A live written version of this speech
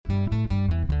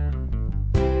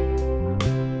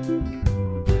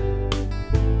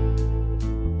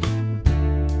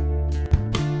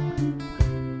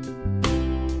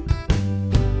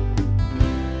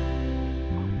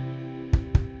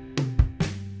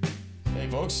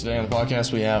Folks, today on the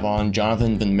podcast we have on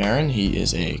Jonathon van Maren. He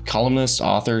is a columnist,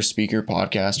 author, speaker,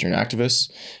 podcaster, and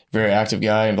activist. Very active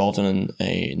guy involved in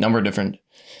a number of different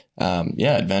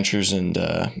adventures and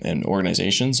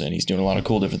organizations, and he's doing a lot of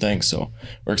cool different things. So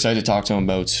we're excited to talk to him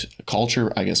about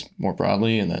culture, I guess, more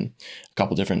broadly, and then a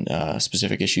couple different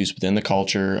specific issues within the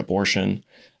culture, abortion,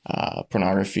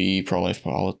 pornography, pro-life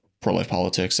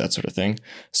politics, that sort of thing.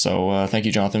 So thank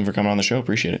you, Jonathon, for coming on the show.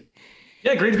 Appreciate it.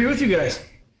 Yeah, great to be with you guys.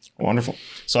 Wonderful.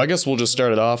 So I guess we'll just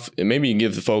start it off. Maybe you can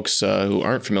give the folks who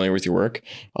aren't familiar with your work,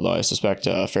 although I suspect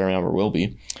a fair number will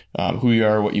be, who you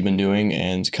are, what you've been doing,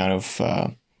 and kind of,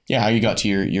 how you got to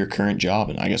your current job,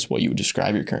 and I guess what you would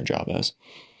describe your current job as.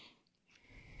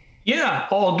 Yeah,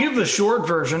 I'll give the short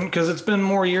version because it's been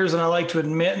more years than I like to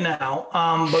admit now.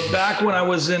 But back when I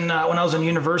was in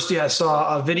university, I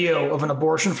saw a video of an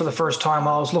abortion for the first time.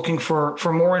 I was looking for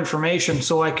more information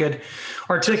so I could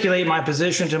articulate my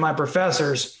position to my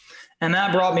professors. And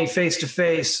that brought me face to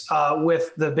face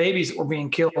with the babies that were being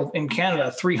killed in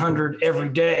Canada, 300 every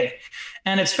day.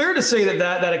 And it's fair to say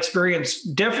that experience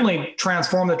definitely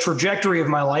transformed the trajectory of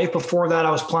my life. Before that, I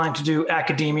was planning to do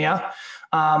academia.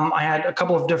 I had a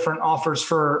couple of different offers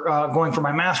for going for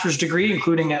my master's degree,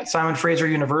 including at Simon Fraser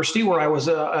University, where I was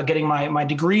getting my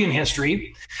degree in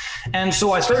history. And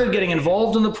so I started getting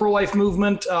involved in the pro-life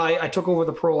movement. I took over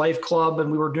the pro-life club, and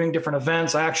we were doing different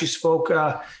events. I actually spoke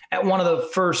at one of the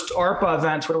first ARPA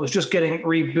events when it was just getting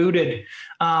rebooted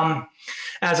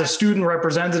as a student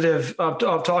representative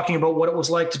of talking about what it was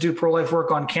like to do pro-life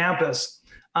work on campus.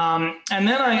 And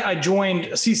then I joined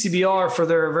CCBR for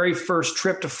their very first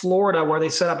trip to Florida, where they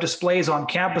set up displays on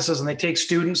campuses and they take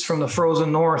students from the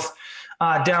frozen north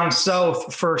down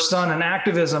south for sun and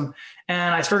activism.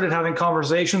 And I started having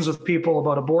conversations with people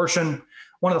about abortion.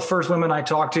 One of the first women I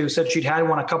talked to said she'd had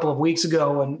one a couple of weeks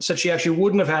ago and said she actually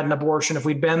wouldn't have had an abortion if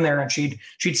we'd been there and she'd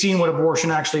seen what abortion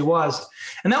actually was.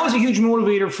 And that was a huge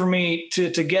motivator for me to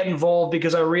get involved,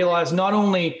 because I realized not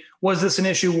only was this an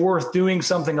issue worth doing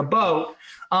something about,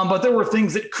 but there were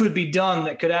things that could be done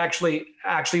that could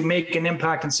actually make an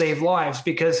impact and save lives.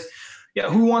 Because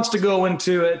who wants to go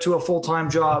into a full-time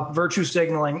job, virtue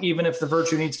signaling, even if the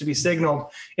virtue needs to be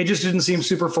signaled? It just didn't seem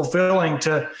super fulfilling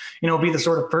to, be the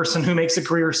sort of person who makes a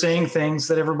career saying things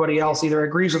that everybody else either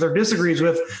agrees with or disagrees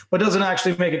with, but doesn't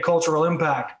actually make a cultural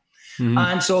impact. Mm-hmm.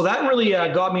 And so that really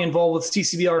got me involved with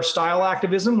CCBR style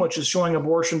activism, which is showing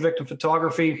abortion victim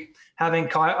photography, having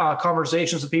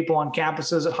conversations with people on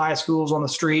campuses, at high schools, on the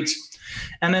streets.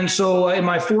 And then so in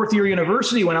my fourth year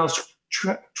university, when I was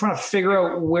trying to figure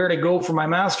out where to go for my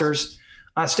master's,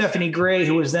 Stephanie Gray,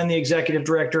 who was then the executive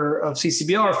director of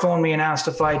CCBR, phoned me and asked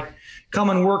if I'd come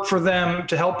and work for them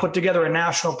to help put together a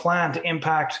national plan to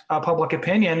impact public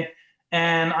opinion.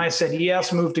 And I said,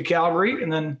 yes, moved to Calgary.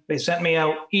 And then they sent me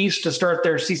out east to start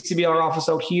their CCBR office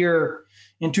out here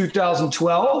in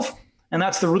 2012. And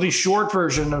that's the really short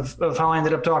version of how I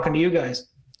ended up talking to you guys.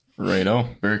 Righto.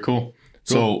 Very cool.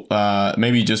 So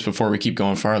maybe just before we keep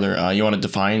going farther, you want to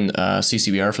define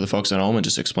CCBR for the folks at home and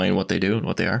just explain what they do and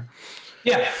what they are?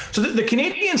 Yeah. So the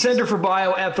Canadian Centre for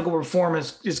Bioethical Reform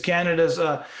is Canada's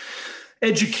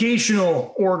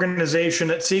educational organization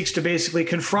that seeks to basically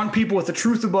confront people with the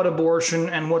truth about abortion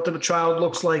and what the child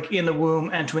looks like in the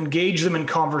womb, and to engage them in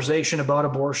conversation about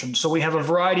abortion. So we have a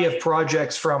variety of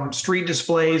projects, from street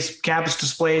displays, campus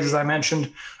displays, as I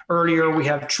mentioned earlier. We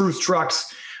have truth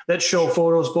trucks that show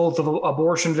photos both of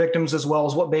abortion victims as well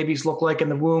as what babies look like in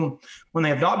the womb when they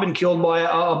have not been killed by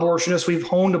abortionists. We've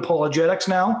honed apologetics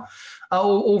now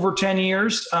over 10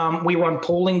 years. We run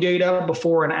polling data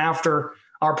before and after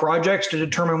our projects to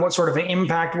determine what sort of an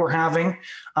impact we're having,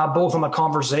 both on the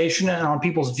conversation and on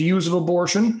people's views of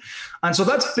abortion. And so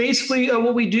that's basically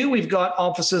what we do. We've got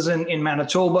offices in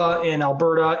Manitoba, in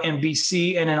Alberta, in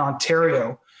BC, and in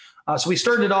Ontario. So we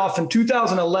started off in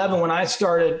 2011 when I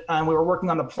started, and we were working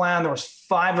on the plan. There was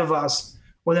 5 of us.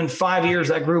 Within 5 years,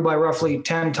 that grew by roughly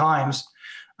 10 times,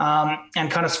 and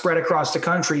kind of spread across the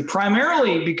country,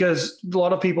 primarily because a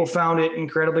lot of people found it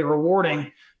incredibly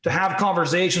rewarding to have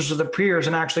conversations with their peers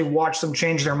and actually watch them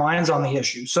change their minds on the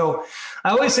issue. So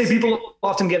I always say people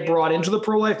often get brought into the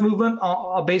pro-life movement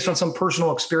based on some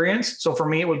personal experience. So for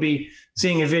me, it would be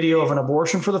seeing a video of an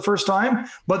abortion for the first time,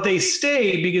 but they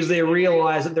stay because they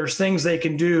realize that there's things they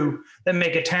can do that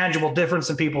make a tangible difference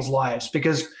in people's lives.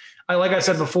 Because like I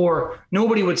said before,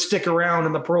 nobody would stick around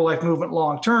in the pro-life movement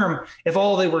long-term if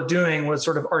all they were doing was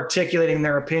sort of articulating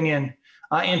their opinion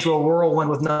into a whirlwind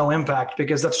with no impact,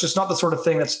 because that's just not the sort of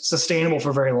thing that's sustainable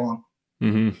for very long.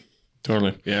 Mm-hmm.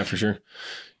 Totally. Yeah, for sure.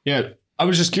 Yeah. I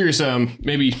was just curious,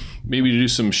 maybe to do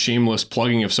some shameless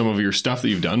plugging of some of your stuff that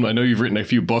you've done. I know you've written a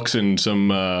few books and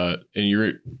some, and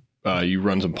you're you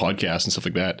run some podcasts and stuff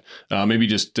like that. Maybe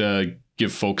just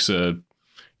give folks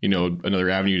another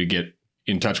avenue to get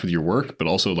in touch with your work, but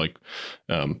also like,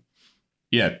 what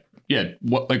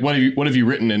have you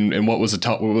written, and what were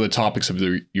the topics of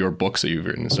your books that you've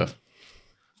written and stuff?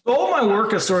 All my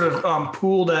work is sort of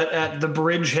pooled at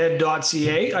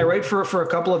thebridgehead.ca. I write for a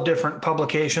couple of different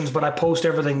publications, but I post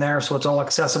everything there, so it's all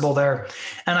accessible there.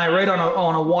 And I write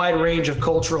on a wide range of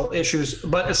cultural issues.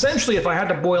 But essentially, if I had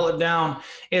to boil it down,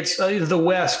 it's the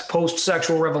West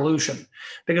post-sexual revolution.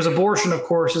 Because abortion, of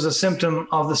course, is a symptom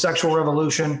of the sexual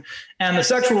revolution. And the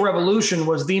sexual revolution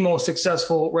was the most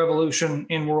successful revolution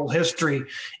in world history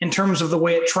in terms of the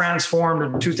way it transformed a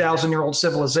 2,000-year-old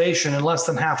civilization in less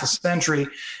than half a century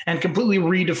and completely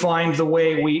redefined the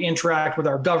way we interact with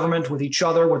our government, with each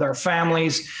other, with our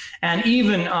families, and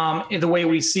even the way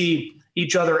we see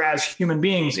each other as human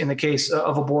beings in the case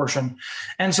of abortion.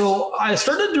 And so I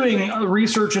started doing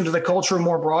research into the culture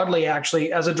more broadly,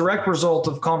 actually, as a direct result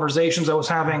of conversations I was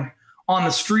having on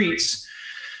the streets,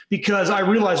 because I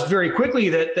realized very quickly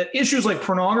that issues like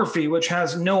pornography, which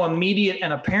has no immediate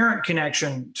and apparent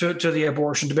connection to the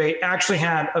abortion debate, actually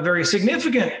had a very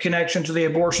significant connection to the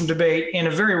abortion debate in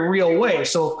a very real way.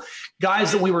 So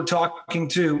guys that we were talking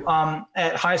to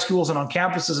at high schools and on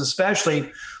campuses especially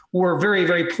were very,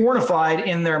 very pornified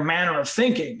in their manner of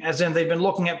thinking, as in they've been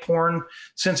looking at porn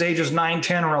since ages 9,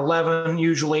 10, or 11,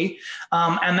 usually.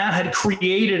 And that had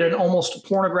created an almost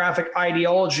pornographic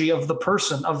ideology of the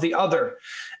person, of the other.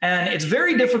 And it's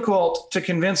very difficult to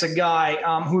convince a guy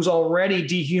who's already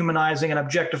dehumanizing and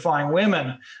objectifying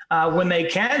women when they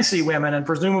can see women and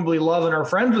presumably love and are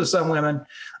friends with some women.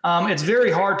 It's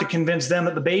very hard to convince them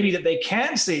that the baby that they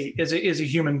can see is a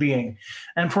human being.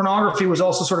 And pornography was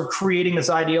also sort of creating this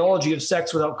ideology of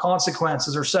sex without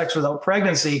consequences or sex without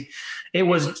pregnancy. It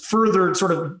was further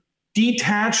sort of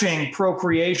detaching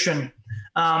procreation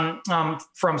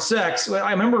from sex.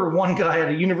 I remember one guy at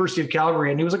a University of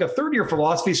Calgary, and he was like a third-year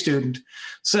philosophy student,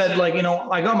 said, like,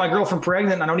 I got my girlfriend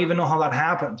pregnant, and I don't even know how that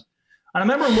happened. And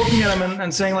I remember looking at him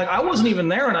and saying, like, I wasn't even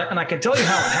there, and I can tell you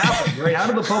how it happened, right? How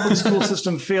did the public school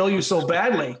system fail you so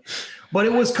badly? But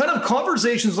it was kind of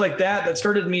conversations like that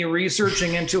started me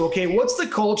researching into, okay, what's the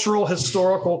cultural,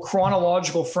 historical,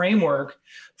 chronological framework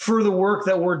for the work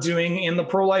that we're doing in the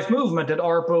pro-life movement at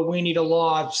ARPA, We Need a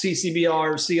Law,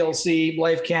 CCBR, CLC,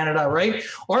 Life Canada, right?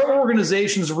 Our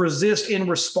organizations resist in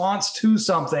response to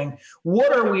something.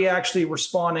 What are we actually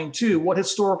responding to? What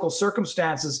historical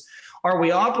circumstances are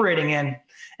we operating in?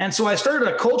 And so I started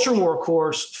a culture war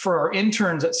course for our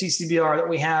interns at CCBR that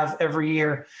we have every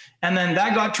year. And then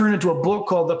that got turned into a book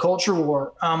called The Culture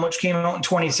War, which came out in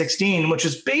 2016, which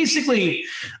is basically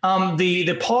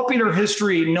the popular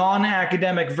history,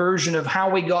 non-academic version of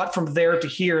how we got from there to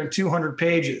here in 200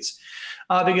 pages.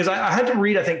 Because I had to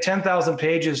read, I think, 10,000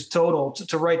 pages total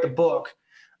to write the book.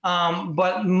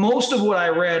 But most of what I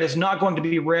read is not going to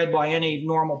be read by any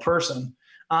normal person.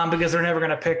 Because they're never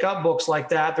going to pick up books like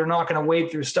that. They're not going to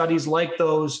wade through studies like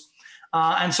those.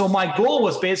 And so my goal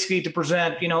was basically to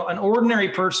present, an ordinary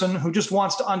person who just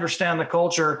wants to understand the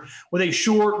culture with a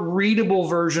short, readable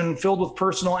version filled with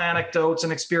personal anecdotes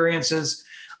and experiences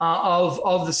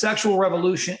of the sexual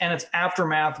revolution and its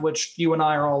aftermath, which you and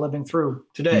I are all living through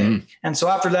today. Mm-hmm. And so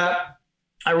after that,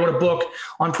 I wrote a book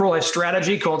on pro-life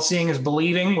strategy called Seeing is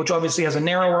Believing, which obviously has a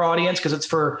narrower audience because it's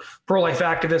for pro-life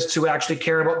activists who actually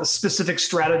care about the specific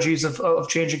strategies of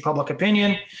changing public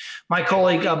opinion. My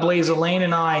colleague Blaise Elaine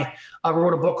and I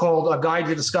wrote a book called A Guide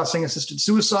to Discussing Assisted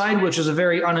Suicide, which is a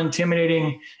very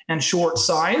unintimidating and short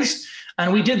size.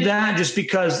 And we did that just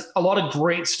because a lot of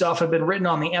great stuff had been written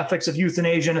on the ethics of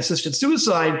euthanasia and assisted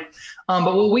suicide.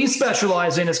 But what we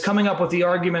specialize in is coming up with the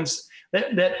arguments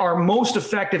that are most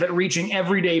effective at reaching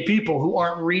everyday people who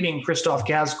aren't reading Christoph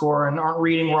Gaskor and aren't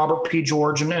reading Robert P.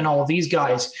 George and all of these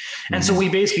guys. Mm-hmm. And so we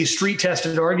basically street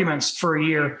tested arguments for a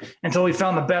year until we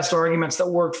found the best arguments that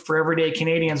worked for everyday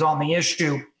Canadians on the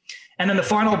issue. And then the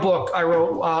final book I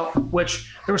wrote,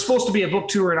 which there was supposed to be a book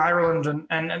tour in Ireland,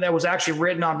 and that was actually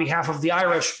written on behalf of the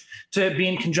Irish to be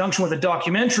in conjunction with a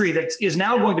documentary that is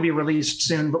now going to be released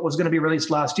soon, but was going to be released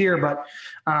last year. But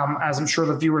as I'm sure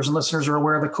the viewers and listeners are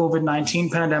aware, the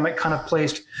COVID-19 pandemic kind of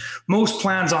placed most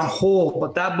plans on hold.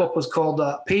 But that book was called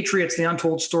Patriots, The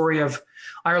Untold Story of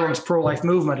Ireland's Pro-Life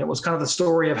Movement. It was kind of the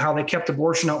story of how they kept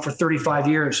abortion out for 35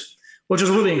 years, which is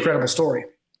a really incredible story.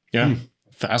 Yeah,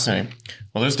 fascinating.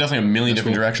 Well, there's definitely a million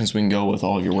different directions we can go with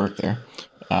all of your work there.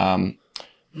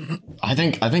 I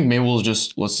think maybe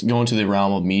let's go into the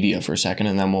realm of media for a second,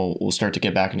 and then we'll start to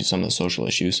get back into some of the social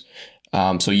issues.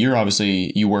 So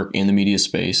you work in the media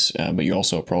space, but you're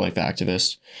also a pro-life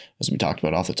activist, as we talked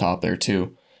about off the top there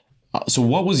too. So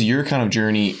what was your kind of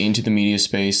journey into the media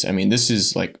space? I mean, this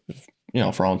is like,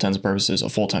 for all intents and purposes, a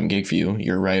full-time gig for you.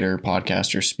 You're a writer,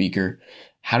 podcaster, speaker.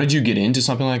 How did you get into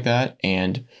something like that?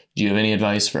 And do you have any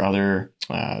advice for other,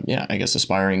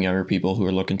 aspiring younger people who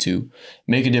are looking to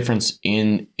make a difference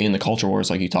in the culture wars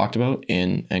like you talked about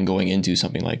and going into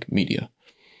something like media?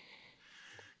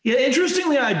 Yeah,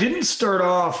 interestingly, I didn't start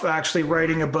off actually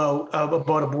writing about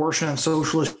abortion and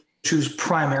social issues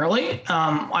primarily.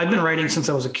 I've been writing since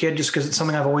I was a kid, just because it's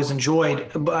something I've always enjoyed.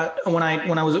 But when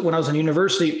I was in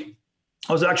university,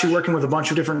 I was actually working with a bunch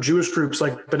of different Jewish groups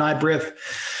like B'nai B'rith,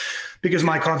 because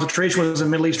my concentration was in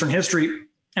Middle Eastern history.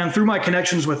 And through my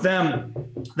connections with them,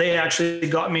 they actually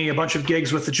got me a bunch of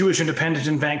gigs with the Jewish Independent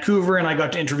in Vancouver. And I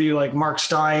got to interview like Mark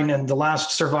Stein and the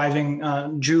last surviving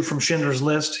Jew from Schindler's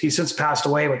List. He's since passed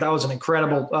away, but that was an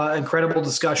incredible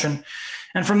discussion.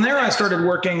 And from there, I started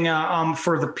working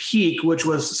for The Peak, which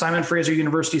was Simon Fraser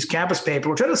University's campus paper,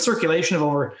 which had a circulation of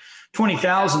over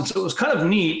 20,000. So it was kind of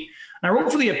neat. And I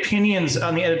wrote for the opinions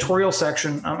on the editorial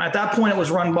section. At that point, it was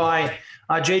run by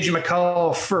J.G.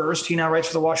 McCullough first. He now writes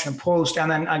for the Washington Post. And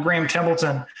then Graham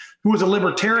Templeton, who was a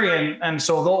libertarian. And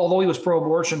so although he was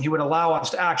pro-abortion, he would allow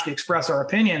us to actually express our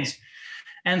opinions.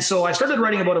 And so I started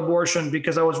writing about abortion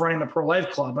because I was running the pro-life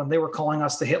club, and they were calling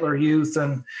us the Hitler Youth,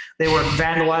 and they were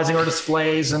vandalizing our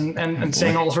displays and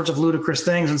saying all sorts of ludicrous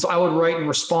things. And so I would write in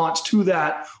response to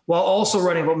that while also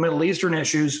writing about Middle Eastern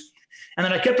issues. And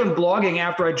then I kept on blogging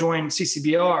after I joined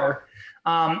CCBR.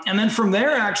 And then from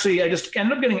there, actually, I just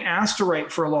ended up getting asked to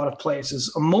write for a lot of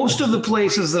places. Most of the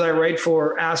places that I write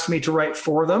for asked me to write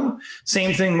for them.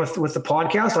 Same thing with the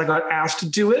podcast. I got asked to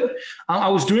do it. I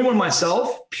was doing one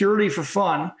myself, purely for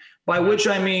fun, by which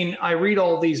I mean I read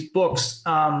all these books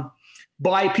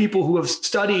by people who have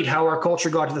studied how our culture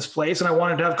got to this place. And I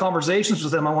wanted to have conversations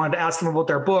with them. I wanted to ask them about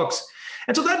their books.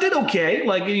 And so that did okay.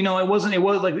 Like, it was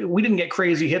like, we didn't get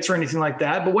crazy hits or anything like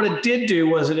that. But what it did do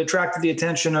was it attracted the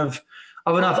attention of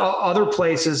enough other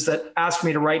places that asked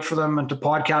me to write for them and to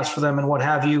podcast for them and what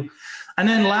have you. And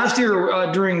then last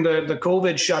year during the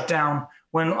COVID shutdown,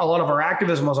 when a lot of our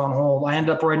activism was on hold, I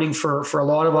ended up writing for a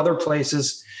lot of other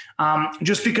places,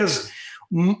 just because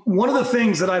one of the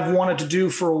things that I've wanted to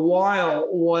do for a while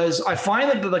was I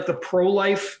find that the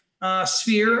pro-life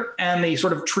sphere and the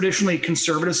sort of traditionally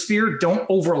conservative sphere don't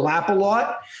overlap a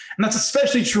lot. And that's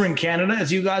especially true in Canada,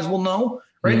 as you guys will know.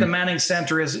 Right. The Manning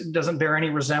Center doesn't bear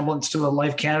any resemblance to a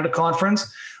Life Canada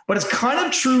conference, but it's kind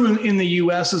of true in the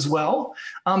US as well.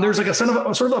 There's like a sort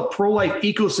of a pro-life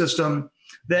ecosystem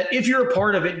that if you're a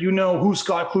part of it, you know who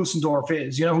Scott Klusendorf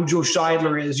is, you know who Joe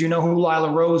Scheidler is, you know who Lila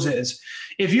Rose is.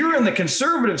 If you're in the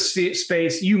conservative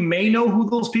space, you may know who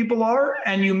those people are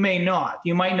and you may not.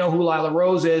 You might know who Lila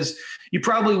Rose is. You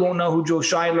probably won't know who Joe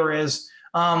Scheidler is.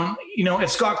 If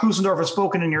Scott Klusendorf has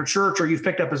spoken in your church or you've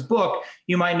picked up his book,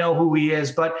 you might know who he is,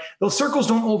 but those circles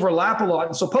don't overlap a lot.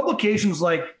 And so publications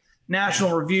like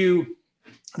National Review,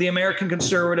 The American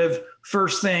Conservative,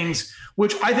 First Things,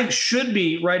 which I think should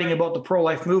be writing about the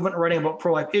pro-life movement, writing about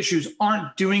pro-life issues,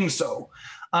 aren't doing so.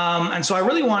 And so I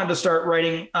really wanted to start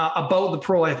writing about the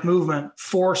pro-life movement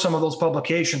for some of those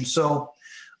publications. So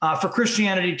for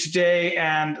Christianity Today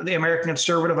and the American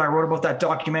Conservative, I wrote about that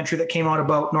documentary that came out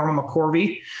about Norma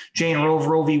McCorvey, Jane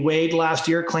Roe v. Wade last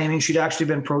year, claiming she'd actually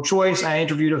been pro-choice. I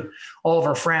interviewed all of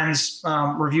our friends,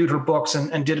 reviewed her books,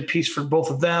 and did a piece for both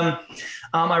of them.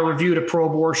 I reviewed a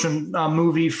pro-abortion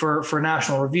movie for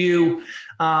National Review.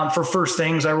 For First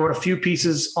Things, I wrote a few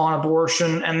pieces on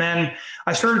abortion. And then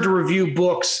I started to review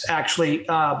books actually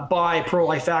by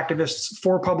pro-life activists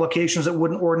for publications that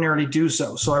wouldn't ordinarily do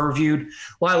so. So I reviewed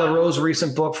Lila Rose's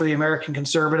recent book for the American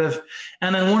Conservative.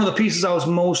 And then one of the pieces I was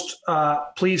most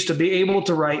pleased to be able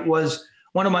to write was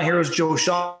one of my heroes, Joe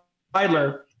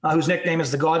Scheidler, whose nickname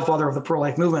is the Godfather of the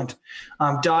pro-life movement,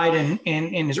 died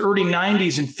in his early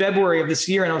 90s in February of this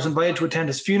year. And I was invited to attend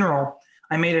his funeral.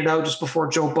 I made it out just before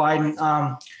Joe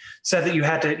Biden said that you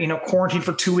had to, quarantine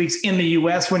for 2 weeks in the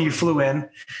U.S. when you flew in.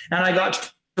 And I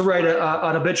got to write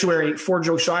an obituary for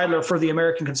Joe Scheidler for the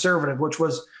American Conservative, which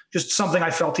was just something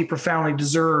I felt he profoundly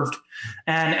deserved.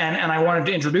 And I wanted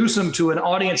to introduce him to an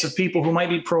audience of people who might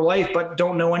be pro-life, but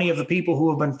don't know any of the people who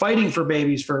have been fighting for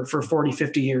babies for 40,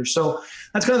 50 years. So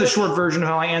that's kind of the short version of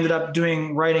how I ended up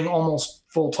writing almost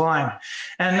full time.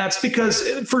 And that's because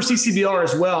for CCBR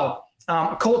as well,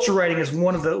 culture writing is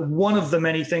one of the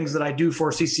many things that I do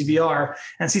for CCBR,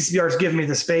 and CCBR has given me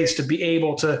the space to be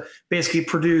able to basically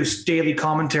produce daily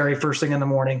commentary first thing in the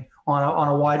morning on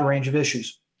a wide range of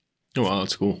issues. Oh, wow,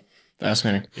 that's cool.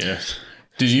 Fascinating. Yeah.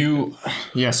 So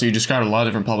you described a lot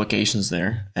of different publications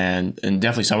there, and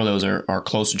definitely some of those are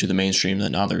closer to the mainstream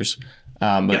than others.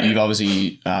 But you've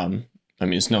obviously I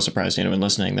mean, it's no surprise to anyone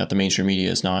listening that the mainstream media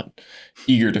is not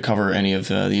eager to cover any of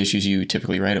the issues you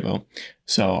typically write about.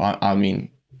 So, I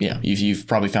mean, yeah, you've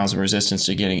probably found some resistance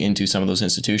to getting into some of those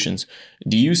institutions.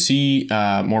 Do you see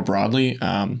more broadly,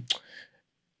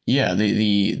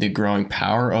 the growing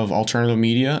power of alternative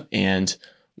media, and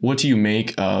what do you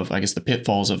make of, I guess, the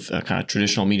pitfalls of kind of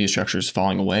traditional media structures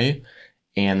falling away,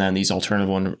 and then these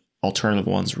alternative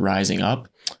ones rising up?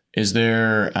 Is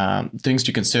there things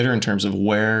to consider in terms of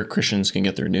where Christians can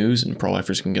get their news and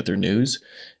pro-lifers can get their news?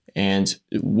 And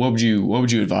what would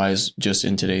you advise just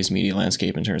in today's media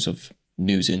landscape in terms of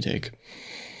news intake?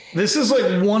 This is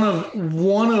like one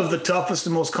of the toughest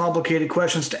and most complicated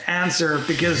questions to answer,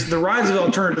 because the rise of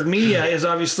alternative media is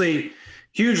obviously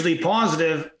hugely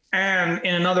positive and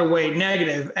in another way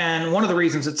negative. And one of the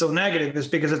reasons it's so negative is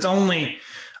because it's only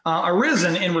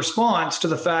arisen in response to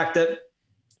the fact that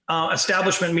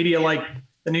establishment media like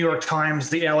the New York Times,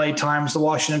 the LA Times, the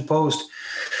Washington Post,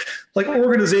 like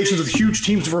organizations with huge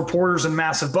teams of reporters and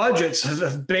massive budgets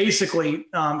have basically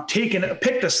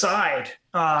picked a side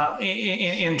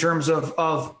in terms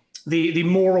of the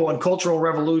moral and cultural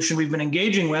revolution we've been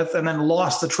engaging with, and then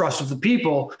lost the trust of the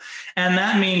people. And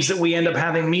that means that we end up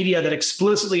having media that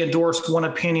explicitly endorse one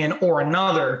opinion or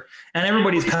another, and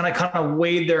everybody's kind of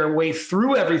weighed their way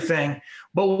through everything.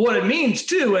 But what it means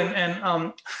too, and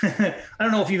I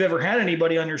don't know if you've ever had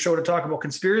anybody on your show to talk about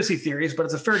conspiracy theories, but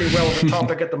it's a fairly relevant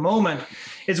topic at the moment,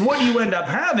 is what you end up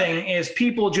having is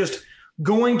people just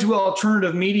going to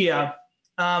alternative media,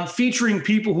 featuring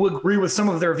people who agree with some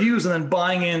of their views, and then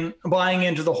buying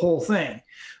into the whole thing.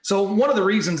 So one of the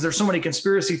reasons there's so many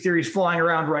conspiracy theories flying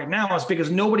around right now is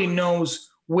because nobody knows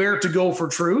where to go for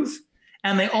truth,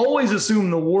 and they always assume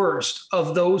the worst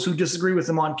of those who disagree with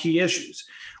them on key issues.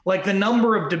 Like the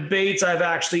number of debates I've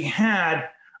actually had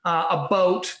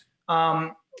about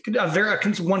one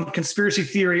conspiracy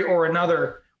theory or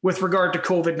another with regard to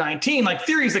COVID-19, like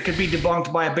theories that could be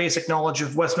debunked by a basic knowledge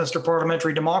of Westminster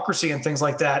parliamentary democracy and things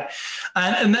like that.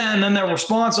 And then their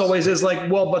response always is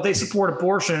like, well, but they support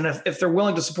abortion. And if they're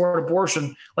willing to support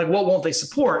abortion, like what won't they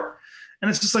support? And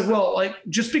it's just like, well, like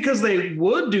just because they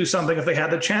would do something if they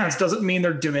had the chance doesn't mean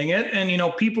they're doing it. And,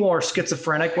 people are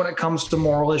schizophrenic when it comes to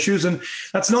moral issues. And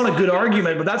that's not a good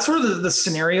argument, but that's sort of the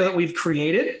scenario that we've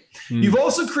created. You've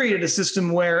also created a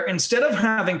system where instead of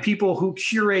having people who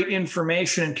curate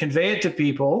information and convey it to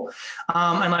people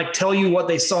and like tell you what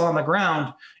they saw on the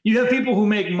ground, you have people who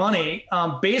make money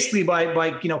basically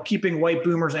by keeping white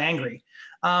boomers angry.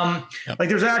 Like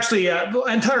there's actually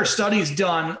entire studies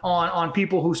done on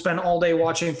people who spend all day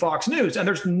watching Fox News, and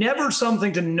there's never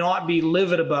something to not be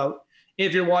livid about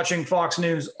if you're watching Fox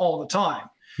News all the time.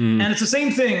 And it's the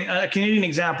same thing. A Canadian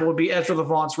example would be Ezra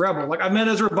Levant's Rebel. Like I've met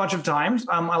Ezra a bunch of times.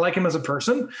 I like him as a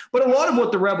person, but a lot of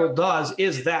what the Rebel does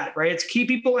is that, right? It's keep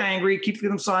people angry, keep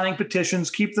them signing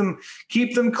petitions, keep them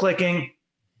clicking.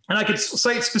 And I could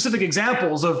cite specific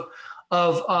examples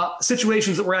of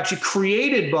situations that were actually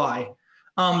created by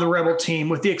the Rebel team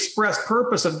with the express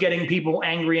purpose of getting people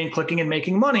angry and clicking and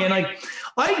making money. And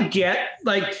I get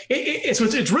like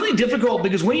it's really difficult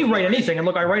because when you write anything, and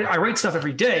look, I write stuff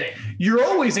every day, you're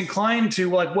always inclined to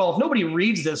like, well, if nobody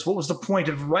reads this, what was the point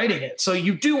of writing it? So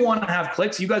you do want to have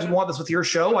clicks. You guys want this with your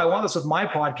show. I want this with my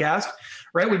podcast,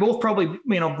 right? We both probably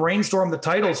brainstorm the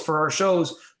titles for our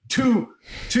shows to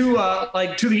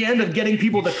the end of getting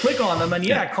people to click on them.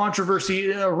 And controversy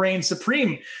reigns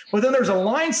supreme. But then there's a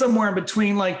line somewhere in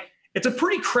between, like, it's a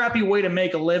pretty crappy way to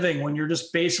make a living when you're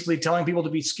just basically telling people to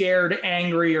be scared,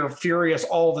 angry, or furious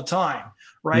all the time.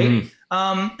 Right.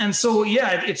 And so,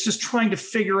 it's just trying to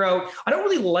figure out, I don't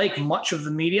really like much of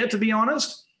the media, to be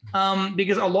honest.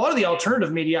 Because a lot of the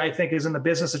alternative media, I think, is in the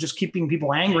business of just keeping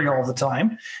people angry all the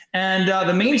time. And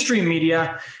the mainstream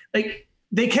media, like,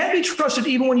 they can't be trusted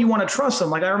even when you want to trust them.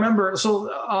 Like I remember,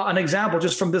 an example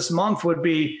just from this month would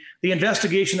be the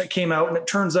investigation that came out, and it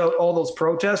turns out all those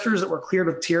protesters that were cleared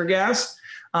with tear gas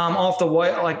off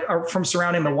the from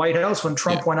surrounding the White House when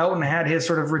Trump went out and had his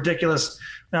sort of ridiculous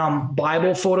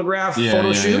Bible photo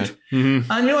shoot. And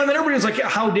and then everybody was like,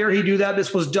 how dare he do that?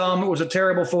 This was dumb. It was a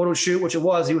terrible photo shoot, which it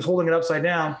was. He was holding it upside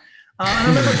down. And I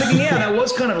remember thinking, that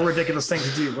was kind of a ridiculous thing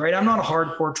to do, right? I'm not a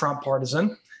hardcore Trump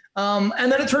partisan.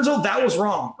 And then it turns out that was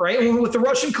wrong, right? And with the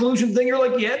Russian collusion thing, you're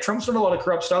like, Trump's done a lot of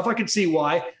corrupt stuff. I could see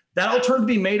why. That all turned to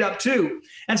be made up too.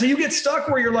 And so you get stuck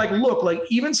where you're like, look, like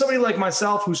even somebody like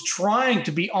myself who's trying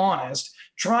to be honest,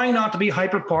 trying not to be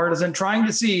hyper partisan, trying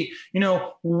to see,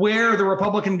 where the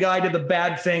Republican guy did the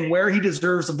bad thing, where he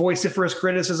deserves the vociferous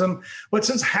criticism. But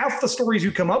since half the stories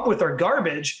you come up with are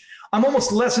garbage, I'm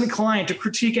almost less inclined to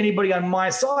critique anybody on my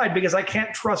side because I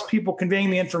can't trust people conveying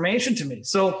the information to me.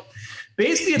 So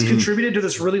basically it's contributed to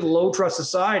this really low trust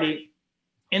society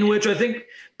in which I think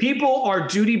people are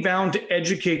duty bound to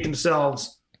educate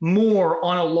themselves more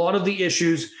on a lot of the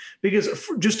issues. Because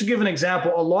just to give an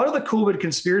example, a lot of the COVID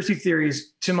conspiracy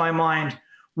theories, to my mind,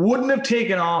 wouldn't have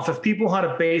taken off if people had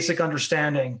a basic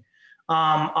understanding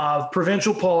of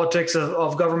provincial politics,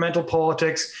 of governmental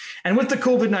politics. And with the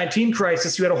COVID-19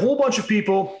 crisis, you had a whole bunch of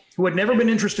people who had never been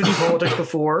interested in politics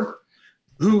before,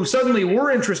 who suddenly were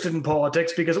interested in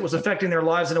politics because it was affecting their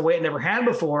lives in a way it never had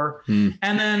before. And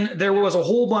then there was a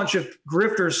whole bunch of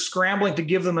grifters scrambling to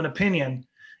give them an opinion,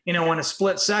 in a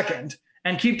split second,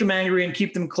 and keep them angry and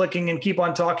keep them clicking and keep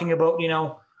on talking about,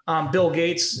 Bill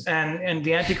Gates and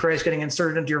the Antichrist getting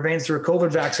inserted into your veins through a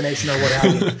COVID vaccination or what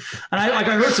have you. And I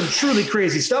heard some truly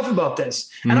crazy stuff about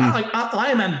this. And I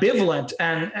am ambivalent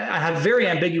and I have very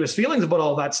ambiguous feelings about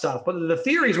all that stuff. But the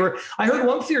theories were, I heard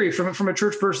one theory from a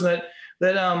church person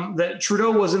that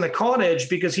Trudeau was in the cottage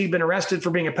because he'd been arrested for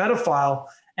being a pedophile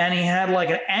and he had like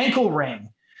an ankle ring.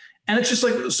 And it's just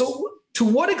like, so to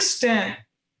what extent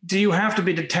do you have to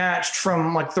be detached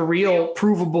from like the real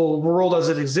provable world as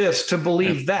it exists to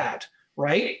believe that,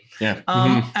 right? Yeah.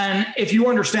 And if you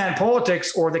understand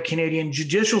politics or the Canadian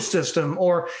judicial system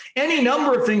or any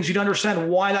number of things, you'd understand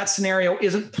why that scenario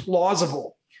isn't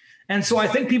plausible. And so I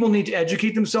think people need to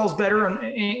educate themselves better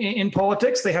in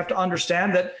politics. They have to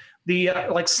understand that the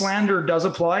slander does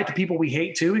apply to people we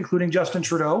hate too, including Justin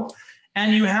Trudeau.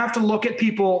 And you have to look at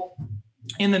people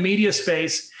in the media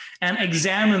space and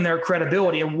examine their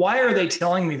credibility. And why are they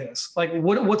telling me this? Like,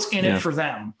 what's in it for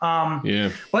them?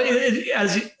 But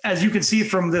as you can see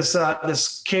from this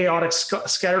chaotic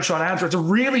scattershot answer, it's a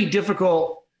really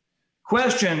difficult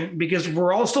question because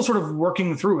we're all still sort of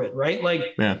working through it, right?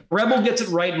 Like, Rebel gets it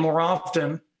right more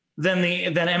often than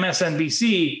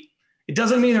MSNBC. It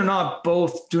doesn't mean they're not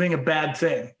both doing a bad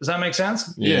thing. Does that make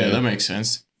sense? Yeah, that makes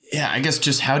sense. Yeah, I guess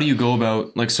just how do you go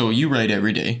about, like, so you write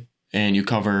every day and you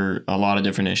cover a lot of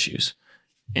different issues.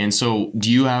 And so do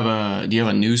you have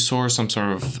a news source, some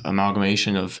sort of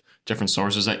amalgamation of different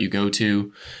sources that you go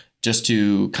to just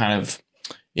to kind of,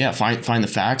 find the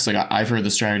facts? Like I've heard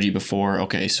the strategy before.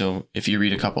 Okay, so if you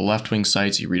read a couple left-wing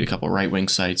sites, you read a couple right-wing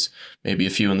sites, maybe a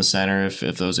few in the center if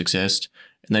those exist.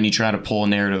 And then you try to pull a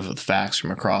narrative of the facts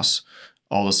from across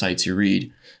all the sites you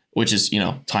read, which is,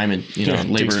 time and,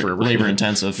 labor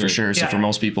intensive for sure. So for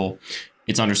most people,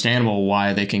 it's understandable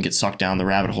why they can get sucked down the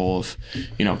rabbit hole of,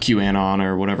 QAnon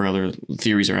or whatever other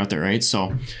theories are out there, right?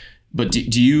 So, but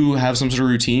do you have some sort of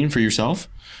routine for yourself?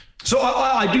 So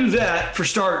I do that for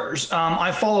starters.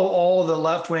 I follow all of the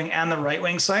left wing and the right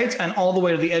wing sites and all the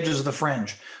way to the edges of the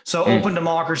fringe. So Open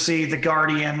Democracy, The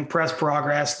Guardian, Press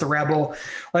Progress, The Rebel.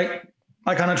 Like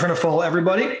I kind of try to follow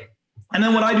everybody. And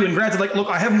then what I do, and granted, look,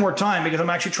 I have more time because I'm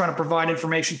actually trying to provide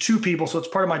information to people. So it's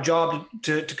part of my job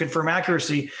to confirm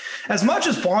accuracy. As much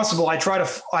as possible, I try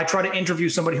to interview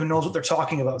somebody who knows what they're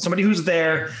talking about, somebody who's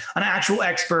there, an actual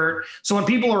expert. So when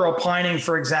people are opining,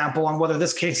 for example, on whether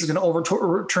this case is going to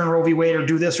overturn Roe v. Wade or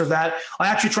do this or that, I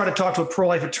actually try to talk to a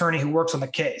pro-life attorney who works on the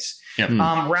case.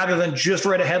 Rather than just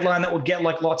write a headline that would get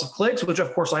lots of clicks, which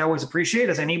of course I always appreciate,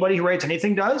 as anybody who writes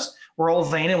anything does. We're all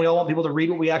vain and we all want people to read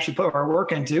what we actually put our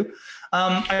work into.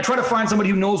 I try to find somebody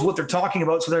who knows what they're talking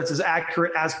about so that it's as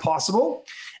accurate as possible.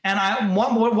 And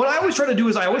what I always try to do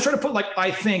is I always try to put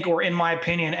I think, or in my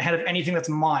opinion, ahead of anything that's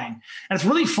mine. And it's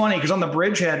really funny because on the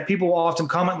Bridgehead, people will often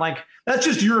comment that's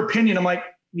just your opinion. I'm like,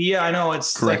 yeah, I know.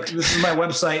 It's correct. This is my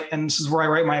website and this is where I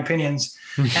write my opinions.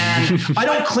 And I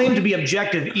don't claim to be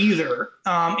objective either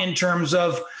in terms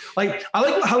of I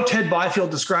like how Ted Byfield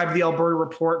described the Alberta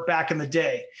Report back in the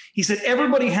day. He said,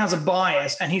 everybody has a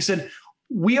bias. And he said,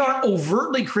 we aren't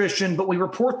overtly Christian, but we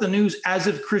report the news as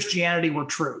if Christianity were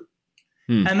true.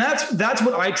 And that's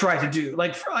what I try to do.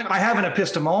 I have an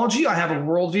epistemology, I have a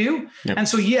worldview. Yep. And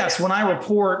so, yes, when I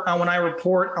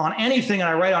report on anything and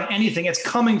I write on anything, it's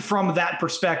coming from that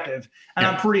perspective. And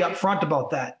I'm pretty upfront about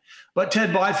that. But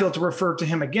Ted Byfield, to refer to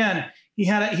him again, he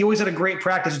always had a great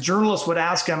practice. Journalists would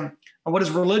ask him what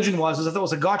his religion was, as if it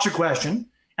was a gotcha question.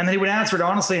 And then he would answer it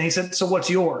honestly. And he said, so what's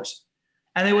yours?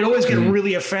 And they would always get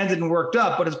really offended and worked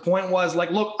up. But his point was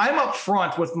look, I'm up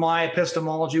front with my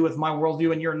epistemology, with my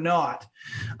worldview, and you're not.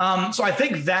 So I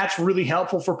think that's really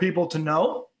helpful for people to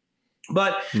know.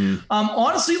 But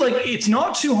honestly, it's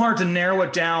not too hard to narrow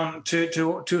it down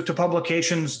to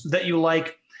publications that you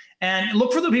like. And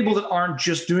look for the people that aren't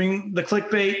just doing the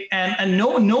clickbait and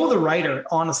know the writer,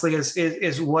 honestly,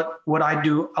 is what I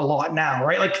do a lot now,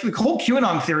 right? The whole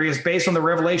QAnon theory is based on the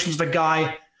revelations of a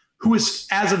guy who is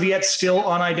as of yet still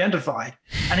unidentified.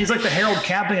 And he's like the Harold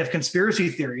Camping of conspiracy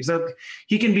theories. That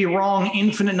he can be wrong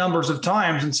infinite numbers of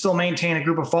times and still maintain a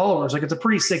group of followers. Like, it's a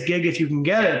pretty sick gig if you can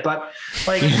get it. But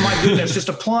like, my goodness, just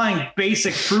applying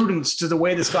basic prudence to the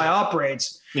way this guy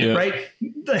operates, right?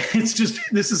 It's just,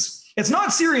 it's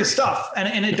not serious stuff.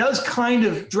 And it does kind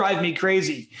of drive me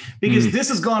crazy, because this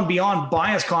has gone beyond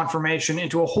bias confirmation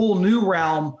into a whole new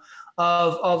realm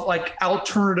of like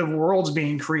alternative worlds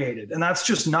being created. And that's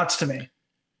just nuts to me.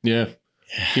 Yeah.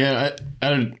 At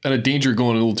a danger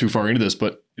going a little too far into this,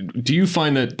 but do you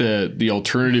find that the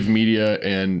alternative media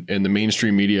and the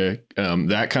mainstream media,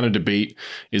 that kind of debate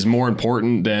is more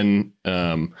important than,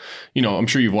 I'm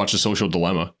sure you've watched The Social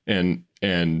Dilemma and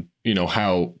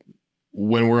how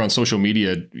when we're on social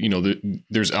media,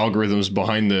 there's algorithms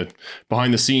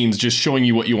behind the scenes just showing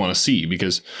you what you want to see,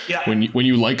 because when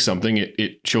you like something,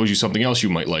 it shows you something else you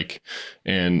might like.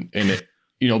 And it,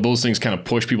 those things kind of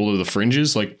push people to the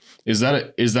fringes. Like, is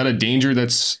that a danger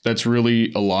that's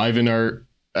really alive in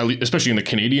especially in the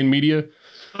Canadian media?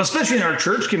 Especially in our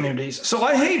church communities. So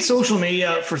I hate social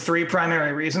media for three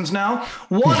primary reasons now.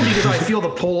 One, because I feel the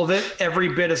pull of it every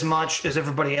bit as much as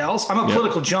everybody else. I'm a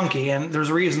political junkie, and there's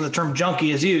a reason the term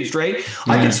junkie is used, right?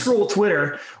 I can scroll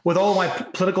Twitter with all my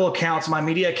political accounts, my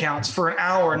media accounts for an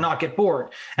hour and not get bored.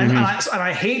 And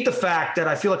I hate the fact that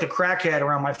I feel like a crackhead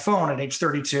around my phone at age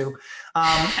 32.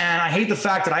 And I hate the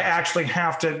fact that I actually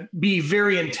have to be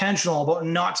very intentional about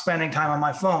not spending time on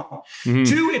my phone.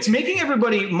 Two, it's making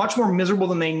everybody much more miserable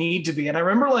than they need to be. And I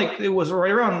remember, like, it was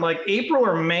right around like April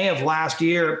or May of last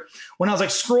year when I was like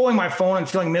scrolling my phone and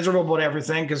feeling miserable about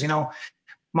everything. Cause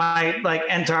my like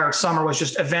entire summer was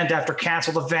just event after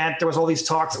canceled event. There was all these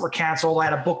talks that were canceled. I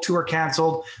had a book tour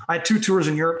canceled. I had 2 tours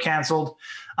in Europe canceled.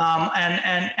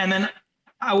 And then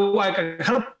I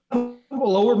kind of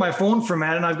lowered my phone for a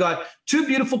minute, and I've got 2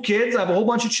 beautiful kids. I have a whole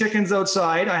bunch of chickens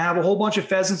outside. I have a whole bunch of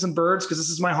pheasants and birds because this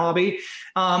is my hobby.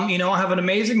 I have an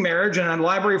amazing marriage and a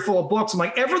library full of books. I'm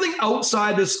like, everything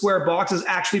outside this square box is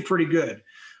actually pretty good.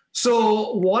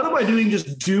 So what am I doing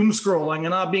just doom scrolling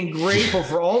and not being grateful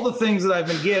for all the things that I've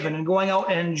been given and going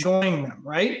out and enjoying them,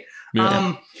 right?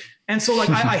 Yeah. And so, like,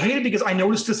 I hate it because I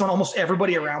noticed this on almost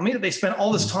everybody around me, that they spent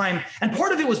all this time. And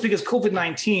part of it was because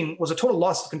COVID-19 was a total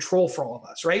loss of control for all of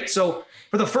us, right? So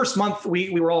for the first month,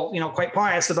 we were all, quite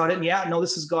pious about it. And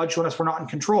this is God showing us we're not in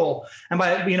control. And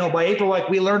by April, like,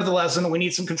 we learned the lesson. We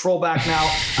need some control back now.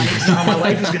 I need to know how my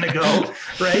life is going to go,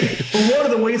 right? But one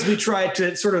of the ways we tried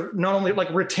to sort of not only like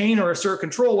retain or assert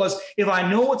control was, if I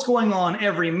know what's going on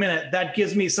every minute, that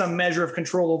gives me some measure of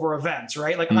control over events,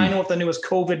 right? Like, I know what the newest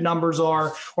COVID numbers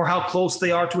are, or how close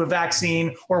they are to a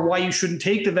vaccine, or why you shouldn't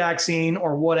take the vaccine,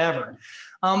 or whatever.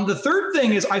 The third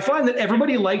thing is, I find that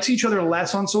everybody likes each other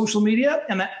less on social media,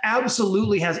 and that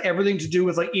absolutely has everything to do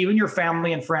with, like, even your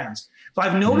family and friends. So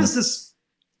I've noticed this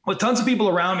with tons of people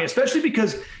around me, especially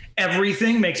because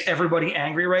everything makes everybody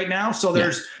angry right now. So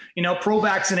there's,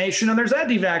 pro-vaccination and there's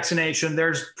anti-vaccination.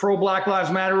 There's pro-Black Lives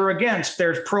Matter or against.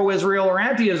 There's pro-Israel or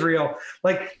anti-Israel.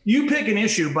 Like, you pick an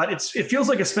issue, but it feels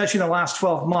like, especially in the last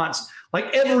 12 months, like,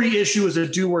 every issue is a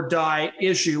do or die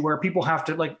issue where people have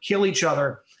to, like, kill each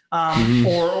other.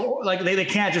 Or like they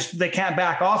can't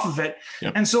back off of it.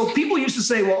 Yep. And so people used to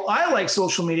say, well, I like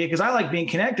social media because I like being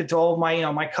connected to all of my,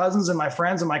 my cousins and my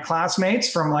friends and my classmates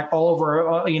from, like, all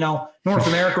over, North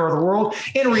America or the world.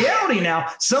 In reality now,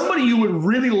 somebody you would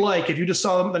really like, if you just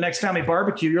saw them at the next family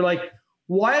barbecue, you're like,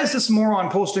 why is this moron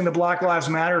posting the Black Lives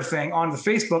Matter thing on the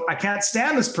Facebook? I can't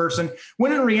stand this person.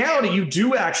 When in reality, you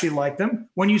do actually like them.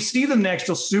 When you see them next,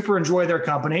 you'll super enjoy their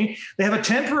company. They have a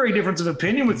temporary difference of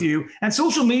opinion with you. And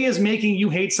social media is making you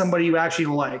hate somebody you actually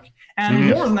like.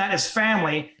 And more than that is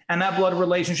family. And that blood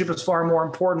relationship is far more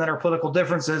important than our political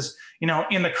differences, in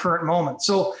the current moment.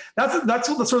 So that's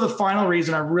what the sort of the final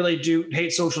reason I really do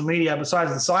hate social media,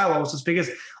 besides the silos, is because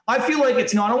I feel like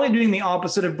it's not only doing the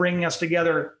opposite of bringing us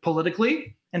together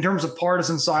politically in terms of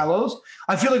partisan silos.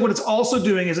 I feel like what it's also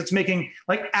doing is it's making,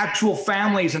 like, actual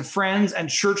families and friends and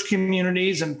church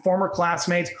communities and former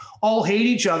classmates all hate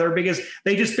each other because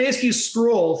they just basically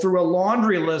scroll through a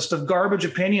laundry list of garbage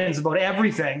opinions about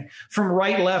everything from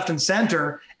right, left, and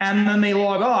center. And then they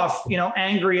log off,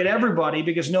 angry at everybody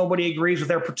because nobody agrees with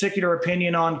their particular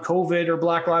opinion on COVID or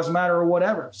Black Lives Matter or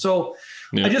whatever. So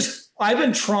I've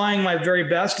been trying my very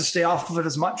best to stay off of it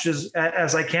as much as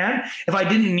I can. If I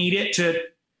didn't need it to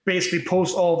basically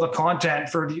post all the content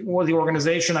for the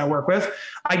organization I work with,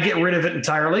 I get rid of it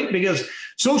entirely, because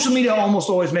social media almost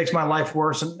always makes my life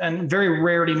worse and very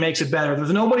rarely makes it better.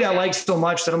 There's nobody I like so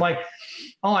much that I'm like,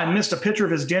 oh, I missed a picture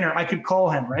of his dinner, I could call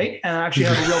him, right? And actually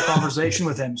have a real conversation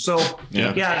with him. So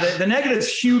the negatives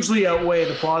hugely outweigh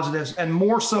the positives, and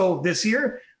more so this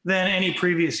year than any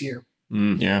previous year.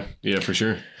 Yeah, for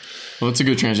sure. Well, that's a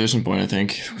good transition point, I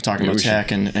think. We're talking about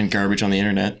tech and garbage on the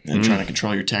internet and trying to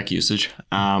control your tech usage.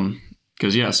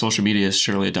 Because social media is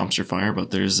surely a dumpster fire, but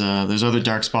there's other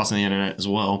dark spots on the internet as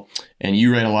well. And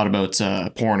you write a lot about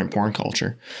porn and porn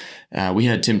culture. We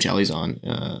had Tim Chellies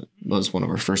on, was one of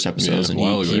our first episodes, and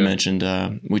he mentioned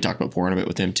we talked about porn a bit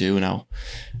with him too, and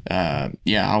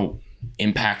how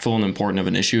impactful and important of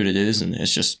an issue it is, and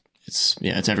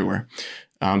it's everywhere.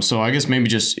 So I guess maybe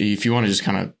just if you want to just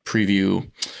kind of preview.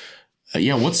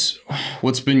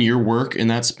 What's been your work in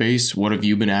that space? What have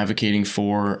you been advocating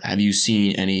for? Have you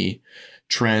seen any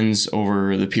trends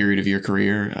over the period of your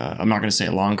career? I'm not going to say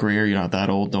a long career. You're not that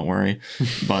old, don't worry.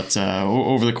 But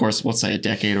over the course of, let's say, a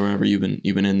decade or whatever, you've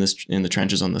been in the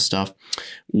trenches on this stuff.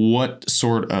 What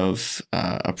sort of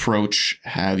approach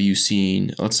have you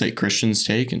seen, let's say, Christians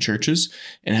take in churches,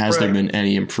 and has there been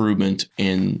any improvement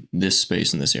in this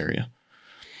space in this area?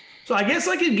 So I guess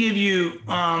I could give you.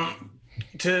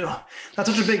 That's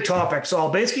such a big topic. So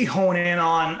I'll basically hone in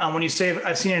on when you say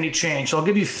I've seen any change. So I'll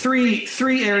give you three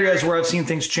areas where I've seen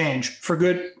things change for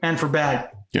good and for bad.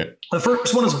 Yeah. The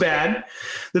first one is bad.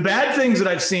 The bad things that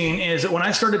I've seen is that when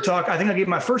I started I think I gave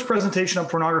my first presentation on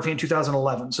pornography in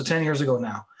 2011. So 10 years ago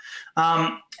now.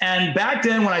 And back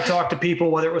then when I talked to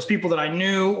people, whether it was people that I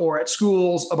knew or at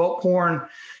schools about porn,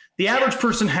 the average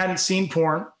person hadn't seen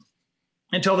porn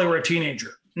until they were a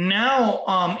teenager.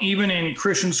 Now, even in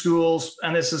Christian schools,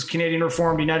 and this is Canadian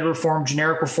Reformed, United Reformed,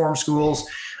 generic Reformed schools,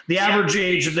 the average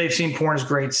age that they've seen porn is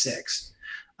grade 6.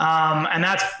 And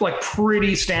that's like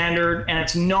pretty standard, and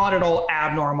it's not at all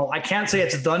abnormal. I can't say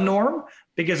it's the norm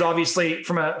because obviously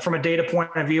from a data point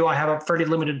of view, I have a fairly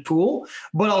limited pool,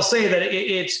 but I'll say that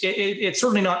it's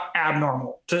certainly not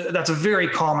abnormal. That's a very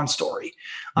common story.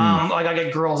 Like I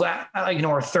get girls,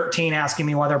 are 13 asking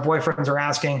me why their boyfriends are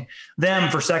asking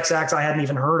them for sex acts I hadn't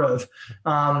even heard of.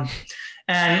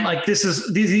 And like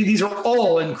these are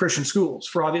all in Christian schools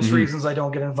for obvious reasons. I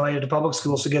don't get invited to public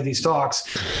schools to give these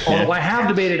talks. Although I have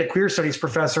debated a queer studies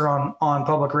professor on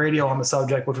public radio on the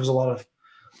subject, which was a lot of,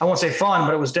 I won't say fun,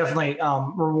 but it was definitely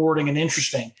rewarding and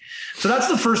interesting. So that's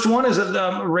the first one, is that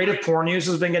the rate of porn use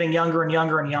has been getting younger and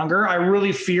younger and younger. I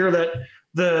really fear that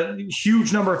the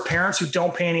huge number of parents who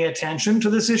don't pay any attention to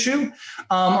this issue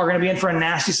are going to be in for a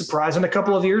nasty surprise in a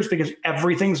couple of years because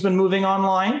everything's been moving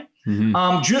online.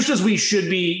 Just as we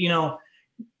should be,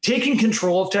 taking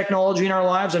control of technology in our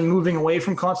lives and moving away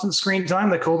from constant screen time.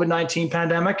 The COVID-19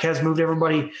 pandemic has moved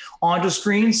everybody onto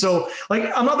screens. So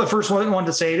like, I'm not the first one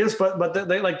to say this, but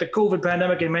the COVID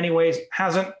pandemic in many ways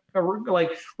hasn't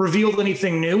revealed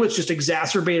anything new. It's just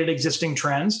exacerbated existing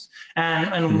trends.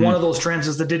 And one of those trends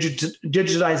is the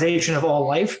digitization of all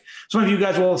life. Some of you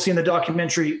guys will have seen the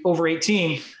documentary Over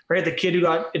 18, right? The kid who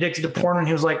got addicted to porn when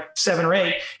he was like 7 or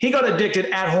 8, he got addicted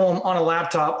at home on a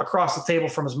laptop across the table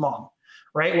from his mom,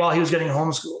 right? While he was getting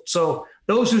homeschooled. So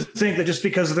those who think that just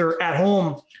because they're at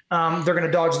home, they're going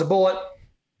to dodge the bullet,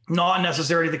 not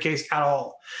necessarily the case at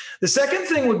all. The second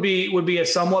thing would be a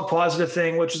somewhat positive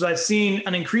thing, which is I've seen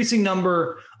an increasing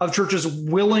number of churches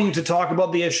willing to talk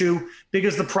about the issue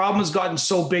because the problem has gotten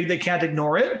so big they can't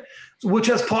ignore it, which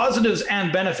has positives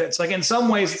and benefits. Like in some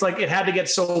ways, it's like it had to get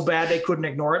so bad they couldn't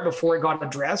ignore it before it got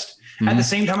addressed. At the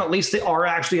same time, at least they are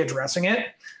actually addressing it.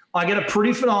 I get a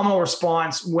pretty phenomenal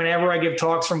response whenever I give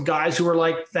talks from guys who are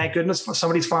like, thank goodness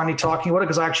somebody's finally talking about it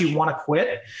because I actually want to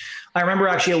quit. I remember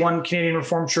actually at one Canadian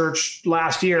Reformed church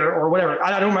last year or whatever.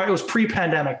 I don't remember. It was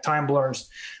pre-pandemic, time blurs.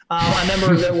 I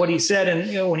remember that what he said,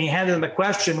 and when he handed him the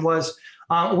question was,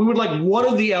 we would like one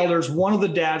of the elders, one of the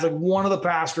dads, like one of the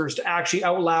pastors to actually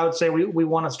out loud say, we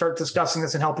want to start discussing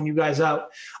this and helping you guys out.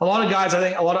 A lot of guys, I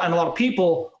think a lot of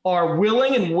people are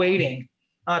willing and waiting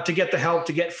to get the help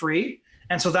to get free.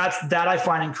 And so that I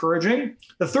find encouraging.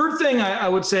 The third thing I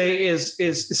would say is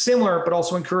similar, but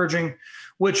also encouraging,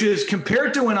 which is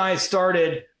compared to when I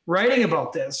started writing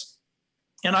about this,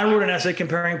 and I wrote an essay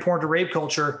comparing porn to rape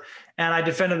culture, and I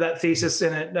defended that thesis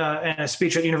in a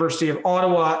speech at University of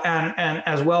Ottawa and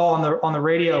as well on the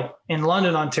radio in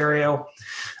London, Ontario.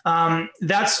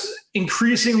 That's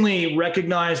increasingly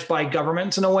recognized by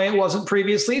governments in a way it wasn't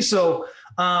previously. So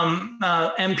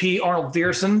MP Arnold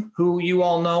Viersen, who you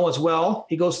all know as well.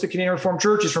 He goes to the Canadian Reformed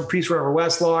Church. He's from Peace River,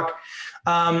 Westlock.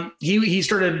 He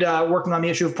started working on the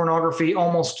issue of pornography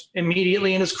almost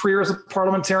immediately in his career as a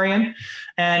parliamentarian,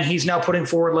 and he's now putting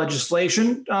forward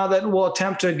legislation that will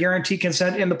attempt to guarantee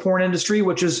consent in the porn industry,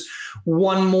 which is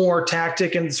one more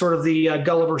tactic in sort of the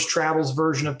Gulliver's Travels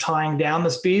version of tying down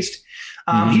this beast.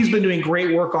 He's been doing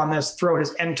great work on this throughout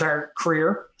his entire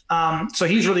career. So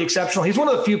he's really exceptional. He's one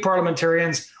of the few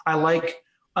parliamentarians I like,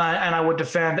 and I would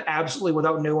defend absolutely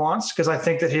without nuance, because I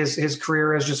think that his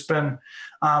career has just been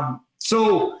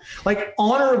so like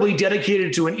honorably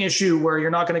dedicated to an issue where you're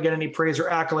not going to get any praise or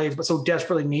accolades, but so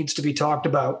desperately needs to be talked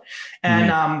about.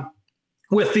 And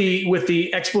with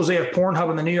the expose of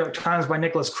Pornhub in the New York Times by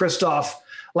Nicholas Kristof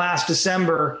last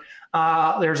December,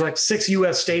 there's like 6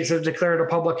 U.S. states that have declared a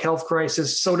public health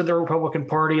crisis. So did the Republican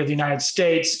Party of the United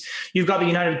States. You've got the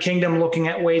United Kingdom looking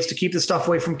at ways to keep this stuff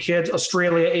away from kids.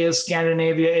 Australia is,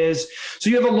 Scandinavia is. So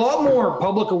you have a lot more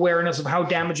public awareness of how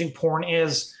damaging porn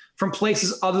is from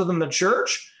places other than the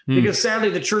church, because sadly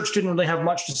the church didn't really have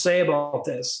much to say about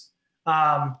this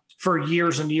for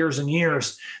years and years and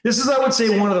years. This is, I would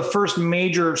say, one of the first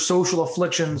major social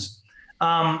afflictions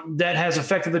that has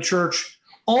affected the church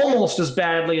almost as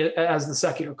badly as the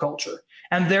secular culture.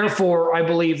 And therefore, I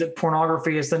believe that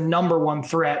pornography is the number one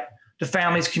threat to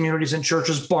families, communities, and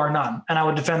churches, bar none. And I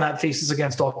would defend that thesis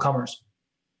against all comers.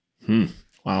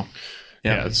 Wow.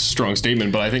 Yeah, it's a strong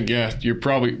statement, but I think, you're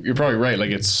probably right.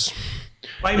 Like it's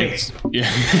No,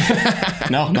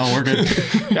 we're good.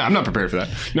 Yeah, I'm not prepared for that.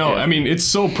 No, I mean, it's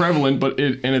so prevalent, but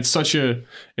it's such an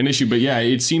issue, but yeah,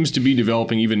 it seems to be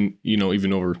developing even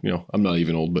over, I'm not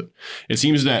even old, but it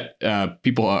seems that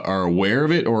people are aware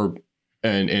of it,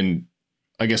 and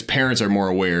I guess parents are more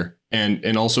aware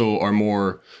and also are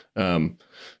more,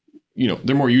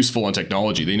 they're more useful on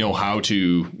technology. They know how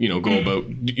to, go about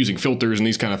using filters and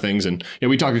these kind of things. And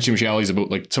we talked to Jim Challies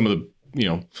about like some of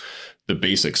the, the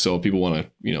basics. So people want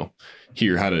to,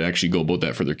 hear how to actually go about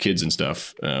that for their kids and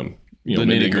stuff. The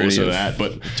nitty-gritty of that,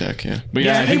 but tech, But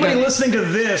anybody listening to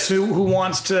this who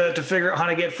wants to figure out how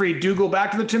to get free, do go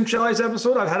back to the Tim Challies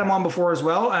episode. I've had him on before as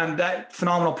well, and that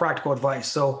phenomenal practical advice.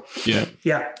 So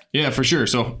yeah, for sure.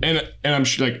 So and I'm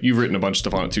sure like you've written a bunch of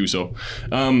stuff on it too. So,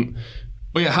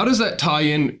 but yeah, how does that tie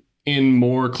in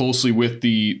more closely with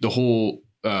the whole,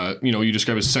 you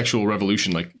describe as sexual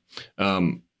revolution? Like,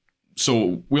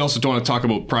 so we also don't want to talk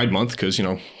about Pride Month because,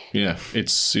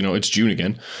 it's June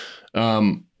again.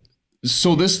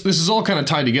 So this is all kind of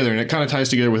tied together, and it kind of ties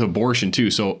together with abortion too.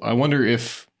 So I wonder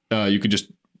if you could just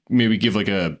maybe give like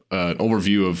an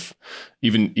overview of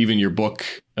even your book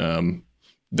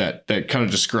that kind of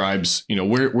describes,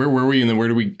 where were we, and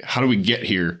then how do we get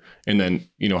here? And then,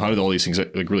 how did all these things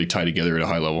like really tie together at a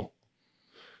high level?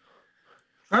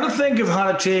 Trying to think of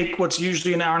how to take what's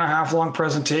usually an hour and a half long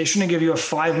presentation and give you a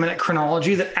 5-minute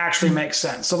chronology that actually makes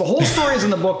sense. So the whole story is in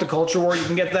the book, The Culture War. You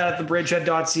can get that at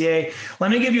thebridgehead.ca. Let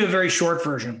me give you a very short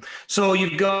version. So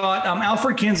you've got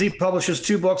Alfred Kinsey publishes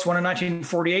 2 books, one in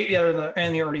 1948, the other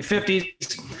in the early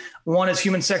 50s. One is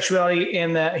human sexuality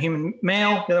in the human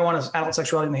male. The other one is adult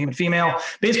sexuality in the human female,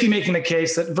 basically making the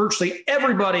case that virtually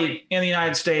everybody in the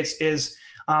United States is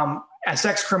a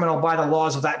sex criminal by the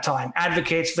laws of that time,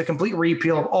 advocates for the complete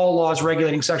repeal of all laws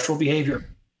regulating sexual behavior.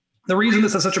 The reason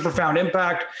this has such a profound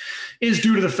impact is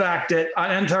due to the fact that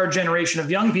an entire generation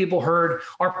of young people heard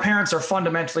our parents are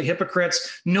fundamentally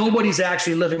hypocrites. Nobody's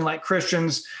actually living like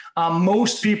Christians.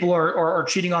 Most people are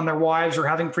cheating on their wives or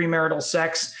having premarital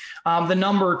sex. The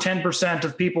number 10%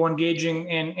 of people engaging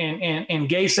in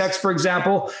gay sex, for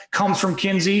example, comes from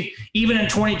Kinsey. Even in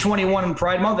 2021 in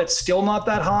Pride Month, it's still not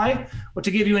that high. But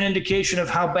to give you an indication of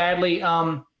how badly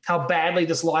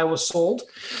this lie was sold.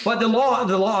 But the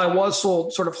lie was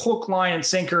sold sort of hook, line, and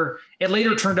sinker. It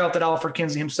later turned out that Alfred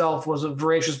Kinsey himself was a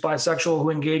voracious bisexual who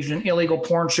engaged in illegal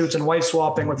porn shoots and wife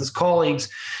swapping with his colleagues,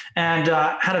 and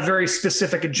had a very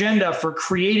specific agenda for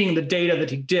creating the data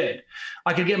that he did.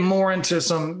 I could get more into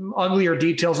some uglier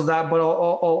details of that, but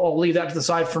I'll leave that to the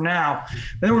side for now.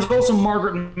 And there was also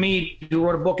Margaret Mead, who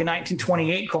wrote a book in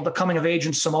 1928 called The Coming of Age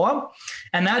in Samoa.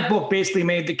 And that book basically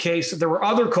made the case that there were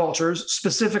other cultures,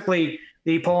 specifically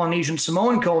the Polynesian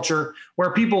Samoan culture, where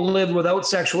people lived without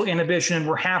sexual inhibition and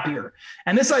were happier.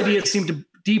 And this idea seemed to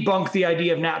debunk the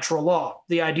idea of natural law,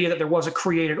 the idea that there was a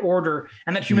created order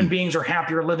and that human beings are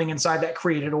happier living inside that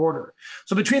created order.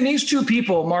 So between these two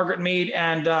people, Margaret Mead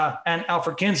and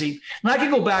Alfred Kinsey, and I could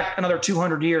go back another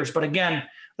 200 years, but again,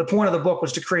 the point of the book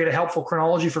was to create a helpful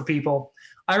chronology for people.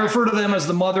 I refer to them as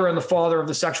the mother and the father of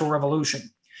the sexual revolution.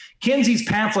 Kinsey's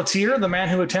pamphleteer, the man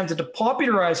who attempted to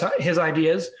popularize his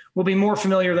ideas, will be more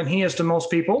familiar than he is to most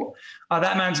people.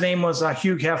 That man's name was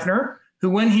Hugh Hefner, who,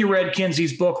 when he read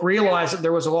Kinsey's book, realized that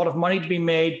there was a lot of money to be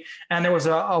made and there was a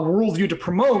worldview to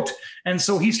promote. And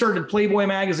so he started Playboy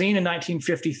magazine in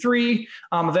 1953.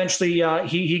 Eventually,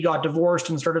 he got divorced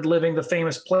and started living the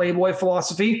famous Playboy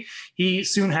philosophy. He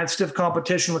soon had stiff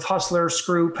competition with Hustler,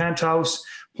 Screw, Penthouse,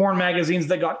 porn magazines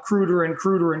that got cruder and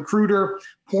cruder and cruder.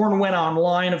 Porn went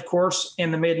online, of course,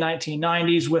 in the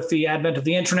mid-1990s with the advent of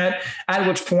the internet, at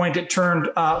which point it turned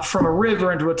from a river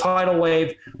into a tidal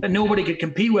wave that nobody could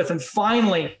compete with, and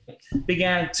finally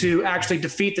began to actually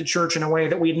defeat the church in a way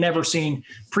that we had never seen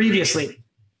previously.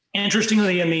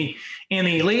 Interestingly, in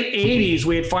the late 80s,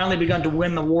 we had finally begun to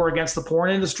win the war against the porn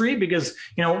industry because,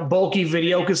 bulky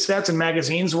video cassettes and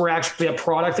magazines were actually a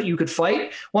product that you could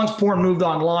fight. Once porn moved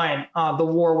online, the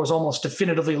war was almost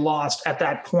definitively lost at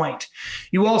that point.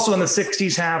 You also in the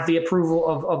 60s have the approval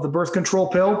of the birth control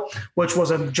pill, which was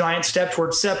a giant step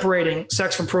towards separating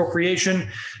sex from procreation,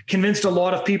 convinced a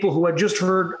lot of people who had just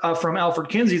heard from Alfred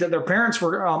Kinsey that their parents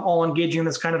were all engaging in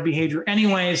this kind of behavior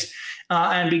anyways,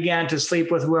 and began to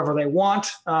sleep with whoever they want.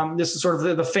 This is sort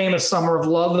of the famous Summer of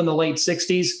Love in the late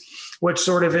 60s, which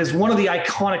sort of is one of the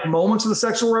iconic moments of the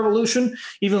sexual revolution.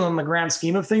 Even though in the grand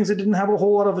scheme of things, it didn't have a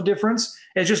whole lot of a difference.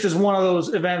 It just is one of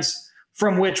those events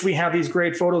from which we have these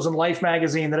great photos in Life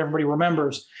magazine that everybody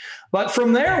remembers. But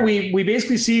from there, we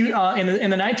basically see in the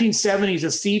 1970s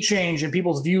a sea change in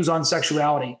people's views on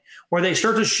sexuality, where they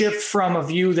start to shift from a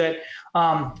view that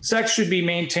sex should be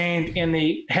maintained in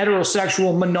the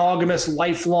heterosexual, monogamous,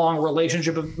 lifelong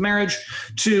relationship of marriage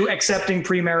to accepting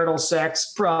premarital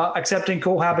sex, accepting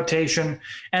cohabitation.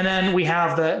 And then we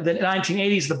have the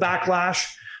 1980s, the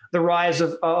backlash, the rise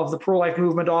of the pro-life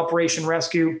movement, Operation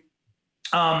Rescue,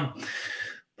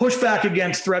 pushback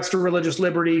against threats to religious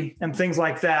liberty and things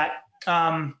like that.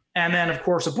 And then, of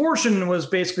course, abortion was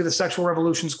basically the sexual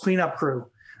revolution's cleanup crew.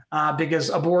 Because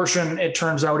abortion, it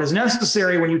turns out, is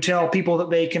necessary when you tell people that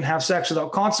they can have sex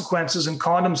without consequences, and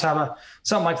condoms have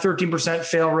something like 13%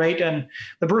 fail rate, and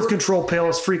the birth control pill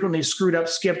is frequently screwed up,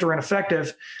 skipped, or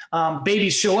ineffective.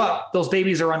 Babies show up. Those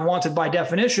babies are unwanted by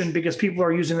definition because people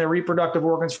are using their reproductive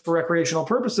organs for recreational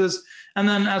purposes. And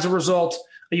then as a result,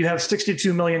 you have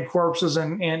 62 million corpses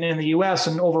in the US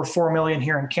and over 4 million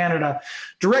here in Canada,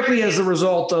 directly as a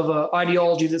result of an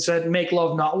ideology that said make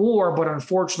love, not war, but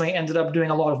unfortunately ended up doing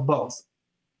a lot of both.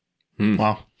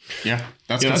 Wow. Yeah.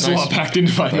 That's a lot packed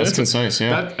into 5 minutes. That's concise,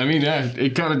 yeah.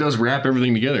 It kind of does wrap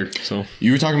everything together. So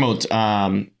you were talking about,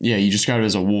 you described it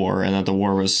as a war, and that the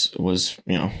war was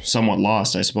somewhat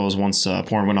lost, I suppose, once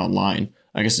porn went online.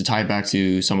 I guess to tie back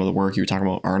to some of the work you were talking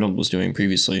about Arnold was doing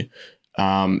previously.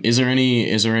 Is there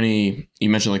any, you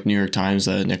mentioned like New York Times,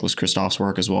 Nicholas Kristof's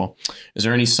work as well. Is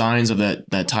there any signs of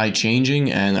that tide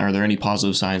changing? And are there any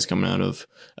positive signs coming out of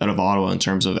Ottawa in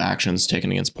terms of actions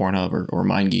taken against Pornhub or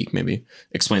MindGeek? Maybe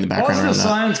explain the background around that.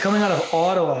 Positive signs coming out of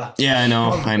Ottawa. Yeah, I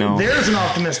know. There's an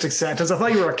optimistic sentence. I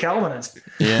thought you were a Calvinist.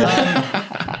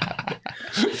 Yeah.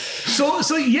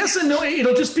 So yes and no.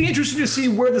 It'll just be interesting to see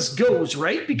where this goes,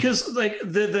 right? Because like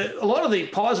a lot of the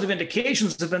positive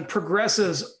indications have been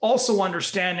progressives also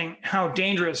understanding how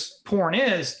dangerous porn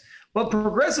is, but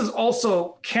progressives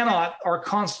also are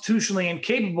constitutionally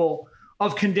incapable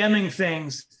of condemning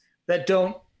things that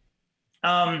don't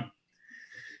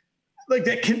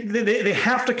they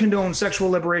have to condone sexual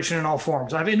liberation in all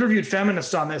forms. I've interviewed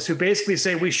feminists on this who basically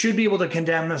say we should be able to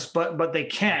condemn this, but they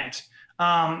can't.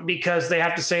 Because they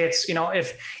have to say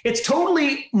if it's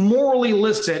totally morally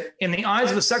illicit in the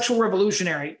eyes of a sexual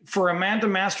revolutionary for a man to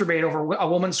masturbate over a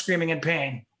woman screaming in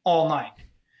pain all night,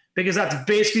 because that's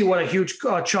basically what a huge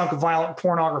chunk of violent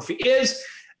pornography is.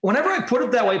 Whenever I put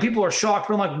it that way, people are shocked.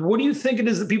 But I'm like, what do you think it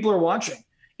is that people are watching?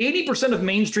 80% of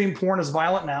mainstream porn is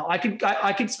violent now. I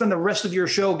could spend the rest of your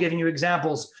show giving you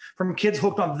examples from kids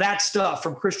hooked on that stuff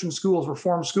from Christian schools,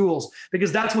 reform schools,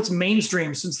 because that's what's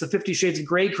mainstream since the 50 Shades of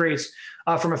Grey craze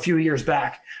from a few years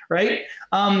back, right?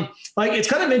 It's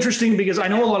kind of interesting because I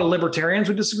know a lot of libertarians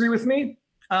would disagree with me.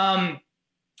 And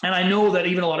I know that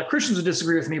even a lot of Christians would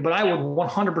disagree with me, but I would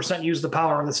 100% use the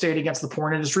power of the state against the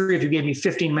porn industry if you gave me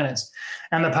 15 minutes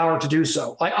and the power to do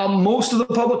so. Most of the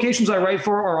publications I write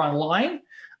for are online.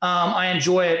 I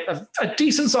enjoy a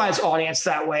decent sized audience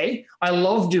that way. I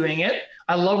love doing it.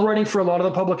 I love writing for a lot of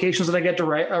the publications that I get to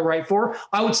write for.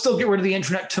 I would still get rid of the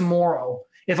internet tomorrow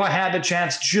if I had the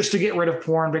chance just to get rid of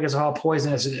porn because of how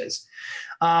poisonous it is.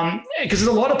 Because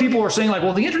a lot of people are saying like,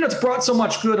 well, the internet's brought so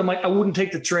much good. I'm like, I wouldn't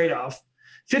take the trade-off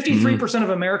 53% of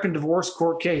American divorce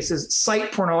court cases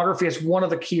cite pornography as one of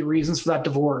the key reasons for that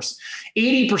divorce.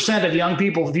 80% of young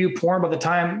people view porn by the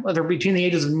time they're between the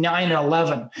ages of 9 and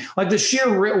 11. Like the sheer,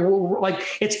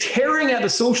 like it's tearing at the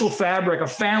social fabric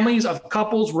of families, of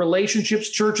couples, relationships,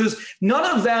 churches.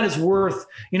 None of that is worth,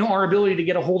 our ability to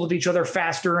get a hold of each other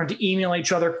faster and to email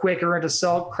each other quicker and to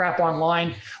sell crap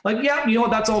online. Like, yeah, you know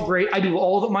what? That's all great. I do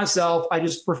all of it myself. I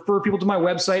just refer people to my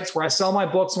websites where I sell my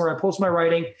books and where I post my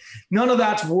writing. None of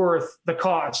that's worth the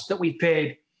cost that we've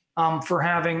paid for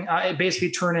having it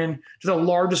basically turn into the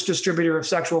largest distributor of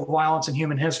sexual violence in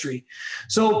human history.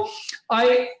 So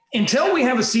until we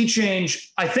have a sea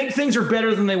change, I think things are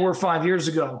better than they were 5 years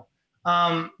ago.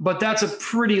 But that's a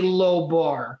pretty low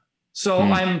bar. So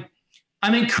I'm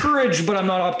encouraged, but I'm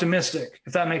not optimistic,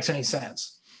 if that makes any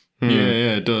sense.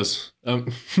 Yeah, it does.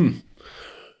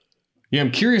 Yeah,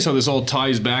 I'm curious how this all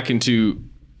ties back into,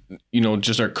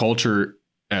 just our culture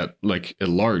at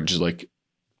large. Like,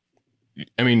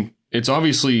 I mean, it's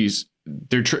obviously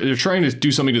they're trying to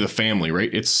do something to the family, right?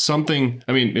 It's something.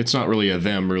 I mean, it's not really a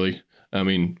them, really. I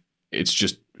mean, it's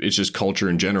just culture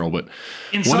in general. But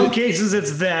in some cases,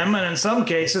 it's them, and in some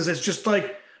cases, it's just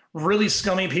like really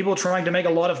scummy people trying to make a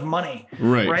lot of money.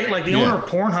 Right. Like the owner of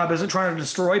Pornhub isn't trying to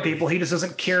destroy people. He just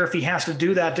doesn't care if he has to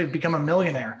do that to become a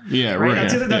millionaire. Yeah. Right.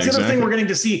 That's the exactly. other thing we're getting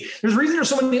to see. There's a reason there's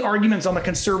so many arguments on the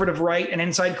conservative right and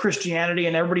inside Christianity,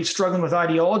 and everybody's struggling with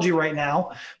ideology right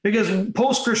now because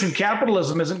post-Christian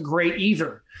capitalism isn't great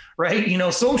either. Right.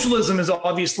 Socialism is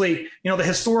obviously, the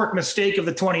historic mistake of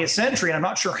the 20th century. And I'm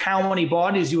not sure how many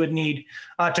bodies you would need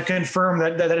to confirm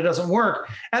that it doesn't work.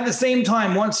 At the same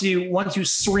time, once you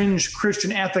syringe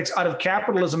Christian ethics out of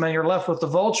capitalism and you're left with the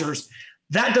vultures,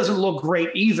 that doesn't look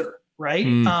great either. Right.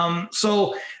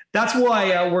 So that's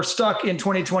why we're stuck in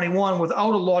 2021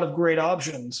 without a lot of great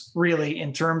options, really,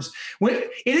 it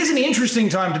is an interesting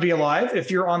time to be alive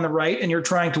if you're on the right and you're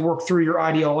trying to work through your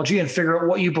ideology and figure out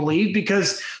what you believe,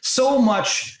 because so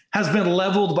much has been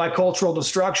leveled by cultural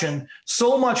destruction.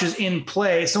 So much is in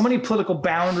play. So many political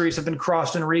boundaries have been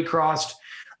crossed and recrossed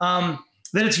that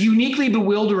it's uniquely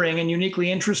bewildering and uniquely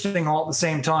interesting all at the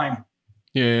same time.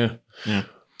 Yeah.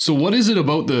 So what is it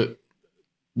about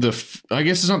I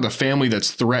guess it's not the family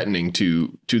that's threatening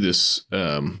to this,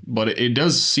 but it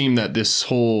does seem that this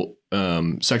whole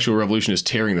sexual revolution is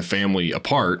tearing the family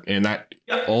apart, and that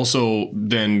also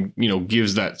then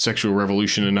gives that sexual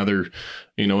revolution another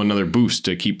boost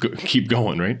to keep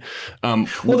going, right?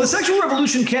 Well, the sexual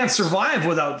revolution can't survive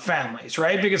without families,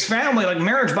 right? Because family, like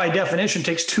marriage by definition,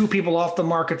 takes two people off the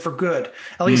market for good.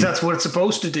 At least that's what it's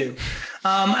supposed to do.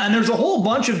 And there's a whole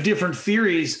bunch of different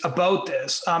theories about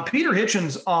this. Peter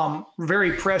Hitchens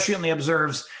very presciently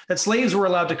observes that slaves were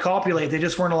allowed to copulate. They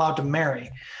just weren't allowed to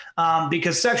marry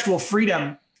because sexual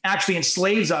freedom actually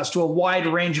enslaves us to a wide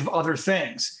range of other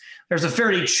things. There's a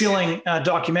fairly chilling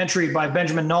documentary by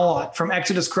Benjamin Nolot from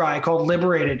Exodus Cry called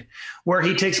Liberated, where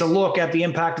he takes a look at the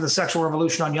impact of the sexual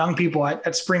revolution on young people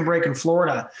at spring break in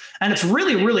Florida. And it's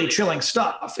really, really chilling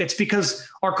stuff. It's because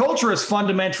our culture has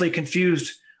fundamentally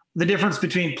confused the difference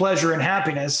between pleasure and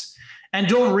happiness, and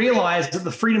don't realize that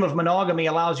the freedom of monogamy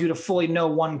allows you to fully know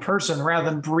one person rather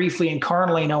than briefly and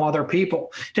carnally know other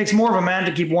people. It takes more of a man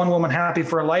to keep one woman happy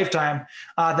for a lifetime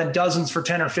than dozens for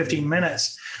 10 or 15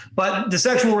 minutes. But the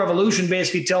sexual revolution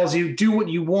basically tells you do what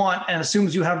you want and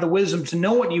assumes you have the wisdom to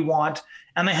know what you want,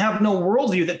 and they have no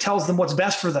worldview that tells them what's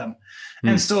best for them.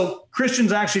 And so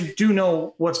Christians actually do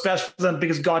know what's best for them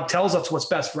because God tells us what's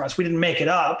best for us. We didn't make it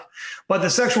up, but the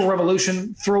sexual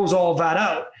revolution throws all that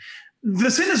out.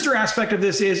 The sinister aspect of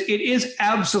this is it is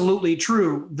absolutely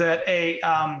true that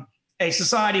a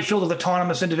society filled with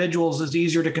autonomous individuals is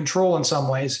easier to control in some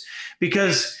ways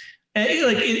because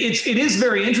it is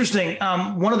very interesting.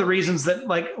 One of the reasons that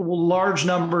large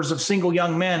numbers of single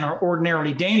young men are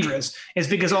ordinarily dangerous is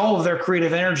because all of their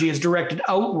creative energy is directed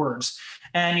outwards.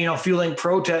 And, fueling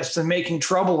protests and making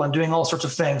trouble and doing all sorts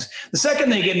of things. The second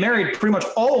they get married, pretty much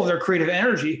all of their creative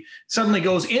energy suddenly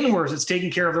goes inwards. It's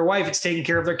taking care of their wife. It's taking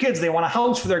care of their kids. They want a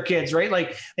house for their kids, right?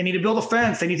 Like they need to build a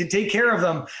fence. They need to take care of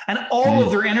them. And all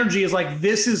of their energy is like,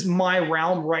 this is my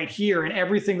realm right here. And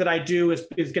everything that I do is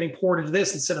getting poured into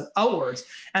this instead of outwards.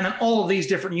 And then all of these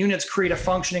different units create a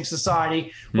functioning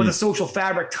society with a social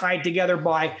fabric tied together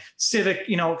by civic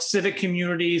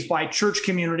communities, by church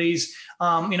communities,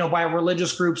 by religious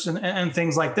groups and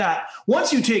things like that.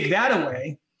 Once you take that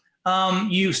away,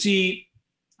 you see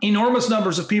enormous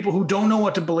numbers of people who don't know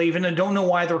what to believe in and don't know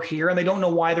why they're here and they don't know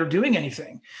why they're doing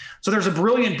anything. So there's a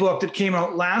brilliant book that came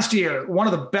out last year, one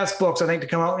of the best books I think to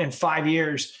come out in 5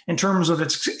 years in terms of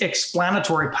its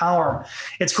explanatory power.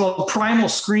 It's called Primal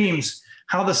Screams: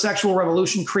 How the Sexual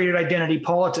Revolution Created Identity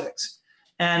Politics.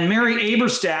 And Mary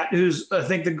Eberstadt, who's I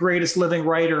think the greatest living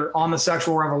writer on the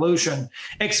sexual revolution,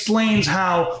 explains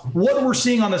how what we're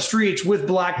seeing on the streets with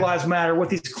Black Lives Matter, with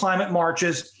these climate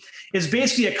marches, is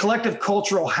basically a collective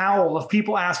cultural howl of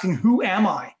people asking, who am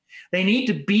I? They need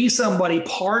to be somebody,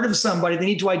 part of somebody. They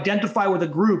need to identify with a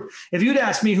group. If you'd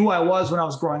asked me who I was when I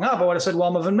was growing up, I would have said, well,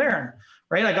 I'm a Van Maren,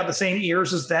 right? I got the same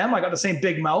ears as them. I got the same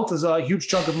big mouth as a huge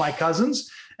chunk of my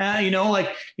cousins. You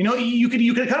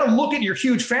could kind of look at your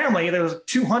huge family. There was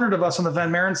 200 of us on the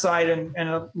Van Maren side and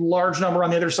a large number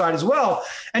on the other side as well.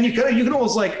 And you can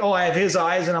almost like, oh, I have his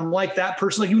eyes and I'm like that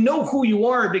person. Like, you know who you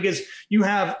are because you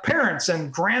have parents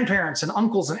and grandparents and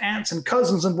uncles and aunts and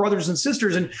cousins and brothers and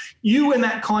sisters. And you in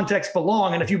that context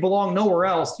belong. And if you belong nowhere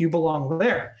else, you belong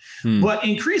there. But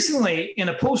increasingly in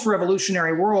a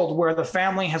post-revolutionary world where the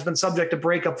family has been subject to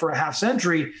breakup for a half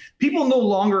century, people no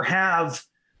longer have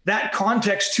that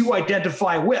context to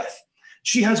identify with.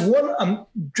 She has one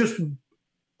just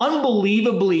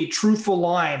unbelievably truthful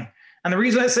line. And the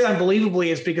reason I say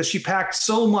unbelievably is because she packed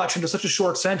so much into such a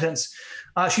short sentence.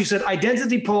 She said,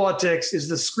 identity politics is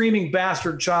the screaming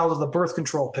bastard child of the birth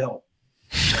control pill.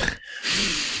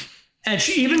 And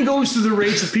she even goes through the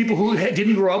rates of people who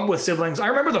didn't grow up with siblings. I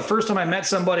remember the first time I met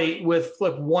somebody with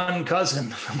like one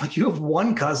cousin. I'm like, you have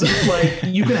one cousin? Like,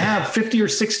 you can have 50 or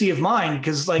 60 of mine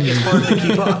because like it's hard to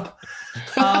keep up.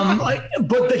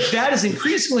 That is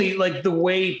increasingly like the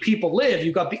way people live.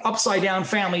 You've got the upside down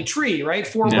family tree, right?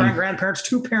 Four grandparents,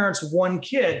 two parents, one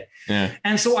kid. Yeah.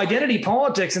 And so identity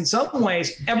politics, in some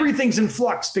ways, everything's in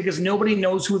flux because nobody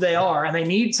knows who they are and they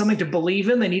need something to believe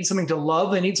in. They need something to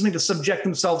love. They need something to subject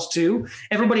themselves to.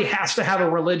 Everybody has to have a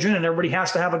religion and everybody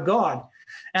has to have a God.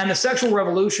 And the sexual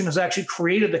revolution has actually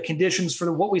created the conditions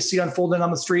for what we see unfolding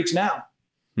on the streets now.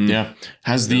 Yeah.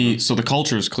 So the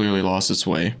culture has clearly lost its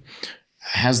way.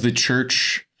 Has the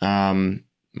church, well,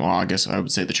 I guess I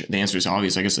would say the answer is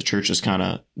obvious. I guess the church has kind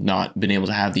of not been able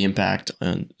to have the impact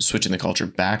on switching the culture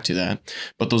back to that.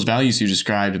 But those values you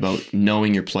described about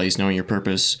knowing your place, knowing your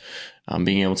purpose,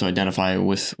 being able to identify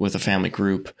with a family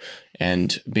group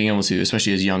and being able to,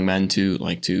 especially as young men, to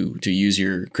use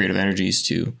your creative energies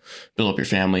to build up your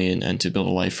family and to build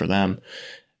a life for them.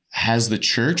 Has the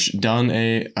church done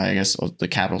the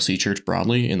capital C church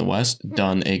broadly in the West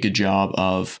done a good job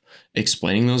of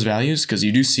explaining those values? Because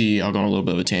you do see, I'll go on a little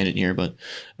bit of a tangent here, but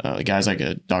guys like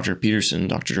Dr.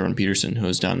 Jordan Peterson, who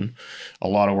has done a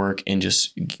lot of work in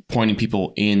just pointing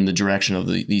people in the direction of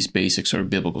these basic sort of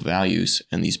biblical values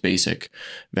and these basic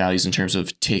values in terms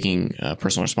of taking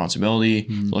personal responsibility,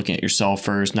 looking at yourself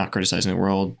first, not criticizing the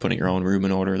world, putting your own room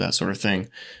in order, that sort of thing,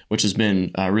 which has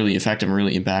been really effective and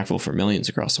really impactful for millions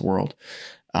across the world.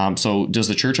 So does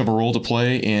the church have a role to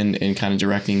play in kind of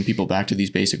directing people back to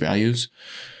these basic values?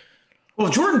 Well,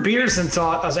 if Jordan Peterson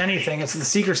taught us anything, it's the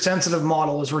seeker-sensitive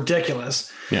model is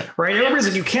ridiculous. Yeah. Right? Everybody's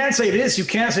like, you can't say this, you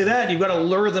can't say that. You've got to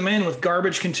lure them in with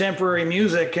garbage contemporary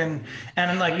music and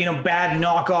bad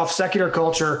knockoff secular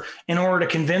culture in order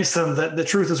to convince them that the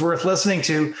truth is worth listening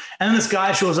to. And then this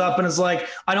guy shows up and is like,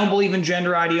 I don't believe in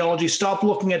gender ideology. Stop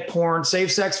looking at porn.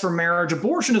 Save sex for marriage.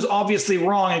 Abortion is obviously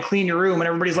wrong and clean your room. And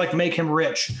everybody's like, make him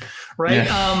rich. Right.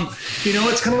 Yeah.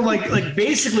 It's kind of like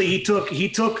basically he took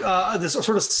this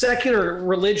sort of secular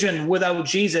religion without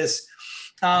Jesus,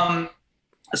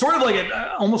 sort of like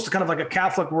almost kind of like a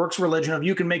Catholic works religion of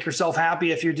you can make yourself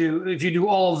happy if you do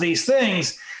all of these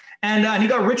things. And he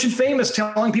got rich and famous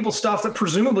telling people stuff that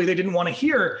presumably they didn't want to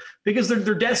hear because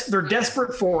they're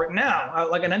desperate for it now.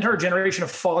 Like an entire generation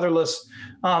of fatherless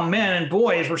men and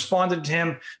boys responded to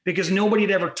him because nobody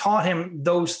had ever taught him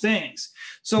those things.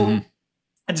 So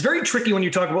it's very tricky when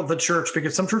you talk about the church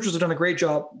because some churches have done a great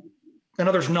job and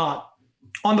others not.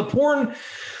 On the porn,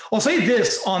 I'll say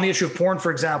this on the issue of porn,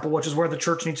 for example, which is where the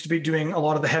church needs to be doing a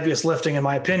lot of the heaviest lifting, in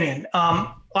my opinion.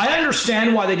 I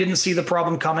understand why they didn't see the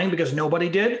problem coming because nobody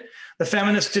did. The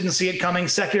feminists didn't see it coming.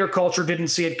 Secular culture didn't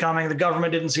see it coming. The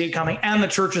government didn't see it coming. And the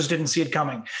churches didn't see it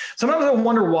coming. Sometimes I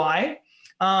wonder why.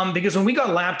 Because when we got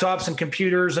laptops and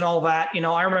computers and all that,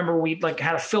 I remember we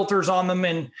had filters on them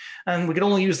and we could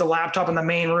only use the laptop in the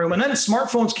main room. And then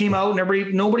smartphones came out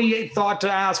and nobody thought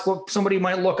to ask what somebody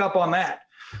might look up on that.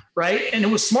 Right. And it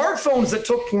was smartphones that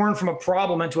took porn from a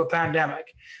problem into a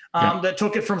pandemic. That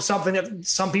took it from something that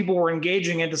some people were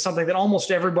engaging into something that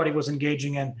almost everybody was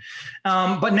engaging in.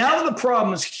 But now that the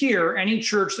problem is here, any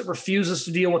church that refuses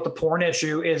to deal with the porn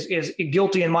issue is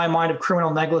guilty, in my mind, of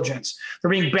criminal negligence.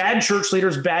 They're being bad church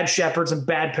leaders, bad shepherds, and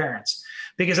bad parents.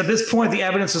 Because at this point, the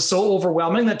evidence is so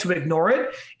overwhelming that to ignore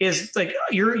it is like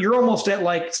you're almost at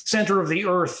like center of the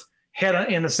earth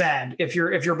head in the sand if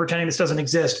you're pretending this doesn't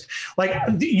exist. Like,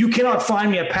 you cannot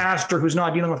find me a pastor who's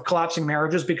not dealing with collapsing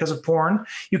marriages because of porn.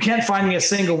 You can't find me a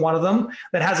single one of them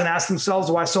that hasn't asked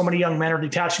themselves why so many young men are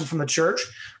detaching from the church,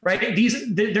 right?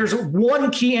 There's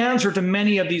one key answer to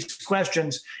many of these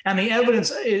questions, and the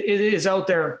evidence is out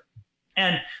there.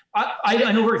 And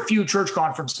I know very few church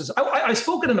conferences. I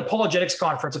spoke at an apologetics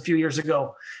conference a few years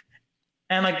ago.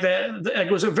 And like it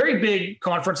was a very big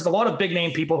conference with a lot of big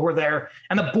name people who were there.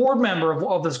 And the board member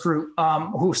of this group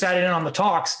who sat in on the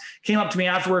talks came up to me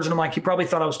afterwards. And I'm like, he probably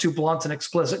thought I was too blunt and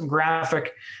explicit and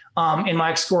graphic in my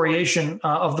excoriation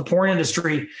of the porn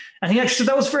industry. And he actually said,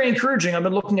 that was very encouraging. I've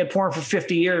been looking at porn for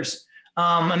 50 years.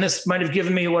 And this might have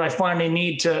given me what I finally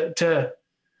need to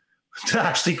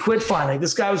actually quit finally.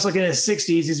 This guy was like in his 60s.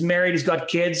 He's married. He's got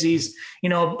kids. He's,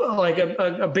 like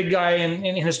a big guy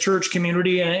in his church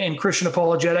community and Christian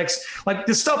apologetics. Like,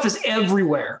 this stuff is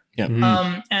everywhere.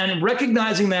 Yeah. And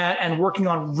recognizing that and working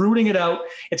on rooting it out,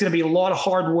 it's going to be a lot of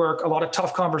hard work, a lot of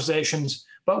tough conversations,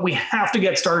 but we have to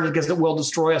get started because it will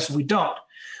destroy us if we don't.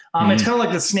 It's kind of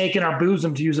like the snake in our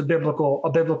bosom, to use a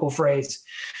biblical phrase.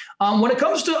 When it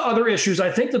comes to other issues,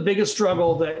 I think the biggest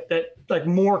struggle that like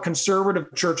more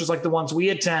conservative churches like the ones we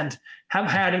attend have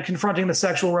had in confronting the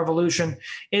sexual revolution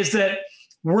is that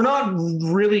we're not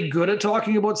really good at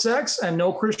talking about sex, and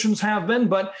no Christians have been,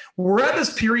 but we're at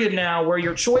this period now where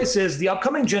your choice is the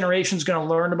upcoming generation is going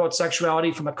to learn about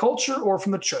sexuality from the culture or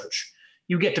from the church.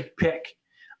 You get to pick.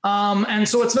 And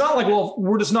so it's not like, well,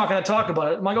 we're just not going to talk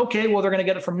about it. I'm like, okay, well, they're going to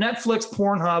get it from Netflix,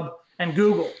 Pornhub, and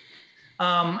Google.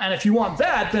 And if you want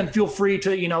that, then feel free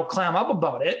to, clam up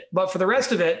about it. But for the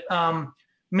rest of it,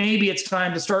 maybe it's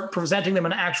time to start presenting them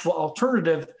an actual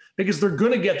alternative because they're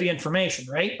going to get the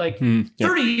information, right? Like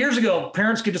 30 years ago,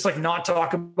 parents could just like not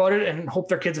talk about it and hope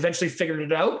their kids eventually figured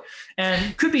it out.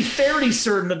 And could be fairly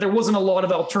certain that there wasn't a lot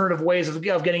of alternative ways of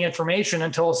getting information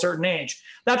until a certain age.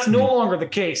 That's no longer the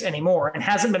case anymore, and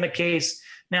hasn't been the case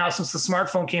now since the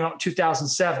smartphone came out in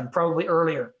 2007, probably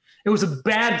earlier. It was a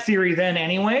bad theory then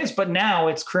anyways, but now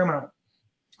it's criminal.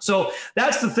 So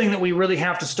that's the thing that we really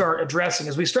have to start addressing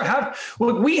is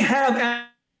we have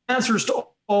answers to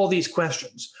all these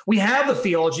questions. We have the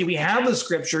theology, we have the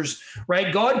scriptures,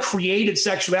 right? God created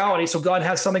sexuality, so God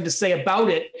has something to say about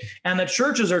it. And the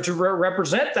churches are to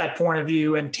represent that point of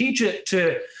view and teach it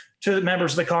to the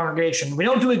members of the congregation. We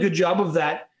don't do a good job of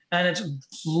that. And it's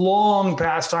long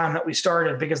past time that we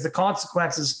started because the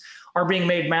consequences are being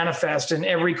made manifest in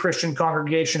every Christian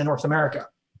congregation in North America.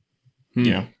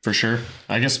 Yeah, for sure.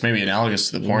 I guess maybe analogous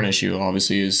to the porn issue,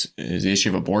 obviously, is the issue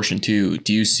of abortion too.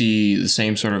 Do you see the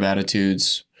same sort of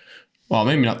attitudes? Well,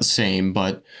 maybe not the same,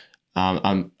 but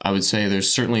I would say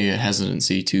there's certainly a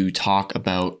hesitancy to talk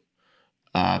about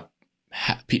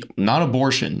not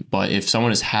abortion, but if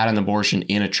someone has had an abortion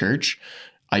in a church,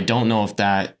 I don't know if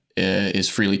that is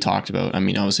freely talked about. I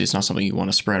mean, obviously, it's not something you want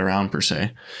to spread around per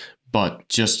se. But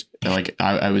just like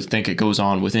I would think it goes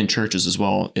on within churches as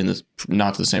well,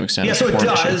 not to the same extent. Yeah, so it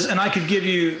does, and I could give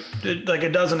you like a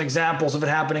dozen examples of it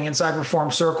happening inside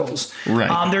Reformed circles.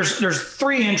 Right. There's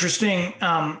three interesting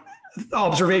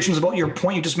observations about your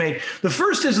point you just made. The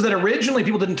first is that originally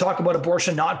people didn't talk about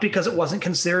abortion not because it wasn't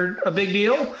considered a big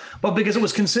deal, but because it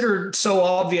was considered so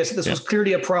obvious that this was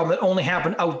clearly a problem that only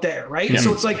happened out there, right? Yeah.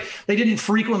 So it's like they didn't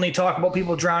frequently talk about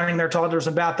people drowning their toddlers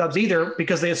in bathtubs either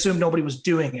because they assumed nobody was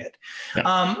doing it.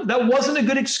 Yeah. That wasn't a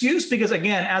good excuse because,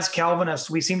 again, as Calvinists,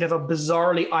 we seem to have a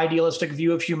bizarrely idealistic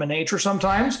view of human nature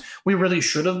sometimes. We really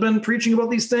should have been preaching about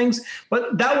these things,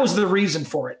 but that was the reason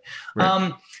for it.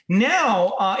 Right.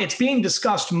 Now it's being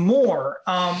discussed more,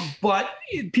 but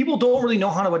people don't really know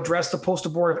how to address the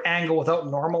post-abortive angle without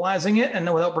normalizing it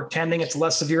and without pretending it's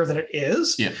less severe than it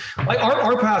is. Yeah. Like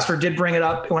our pastor did bring it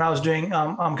up when I was doing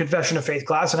confession of faith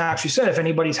class, and I actually said, if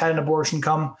anybody's had an abortion,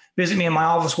 come visit me in my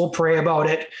office. We'll pray about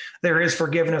it. There is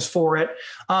forgiveness for it.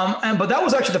 But that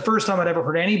was actually the first time I'd ever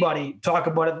heard anybody talk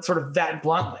about it sort of that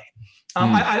bluntly.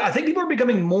 I think people are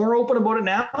becoming more open about it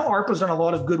now. ARPA's done a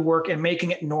lot of good work in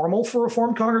making it normal for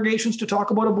Reformed congregations to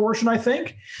talk about abortion, I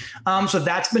think. So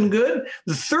that's been good.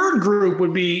 The third group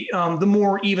would be the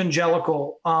more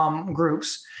evangelical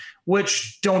groups,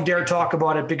 which don't dare talk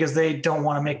about it because they don't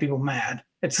want to make people mad.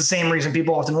 It's the same reason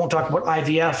people often won't talk about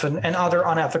IVF and other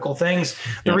unethical things.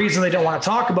 The reason they don't want to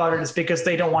talk about it is because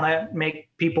they don't want to make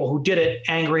people who did it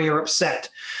angry or upset.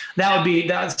 That would be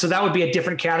that. So that would be a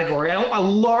different category.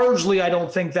 I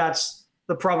don't think that's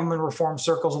the problem in Reformed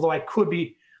circles, although I could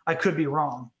be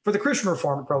wrong. For the Christian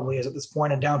Reform, it probably is at this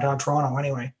point in downtown Toronto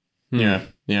anyway.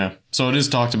 Yeah. So it is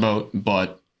talked about,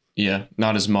 but Yeah,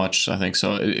 not as much, I think.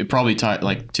 So it probably tied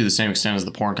like to the same extent as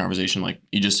the porn conversation. Like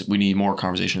we need more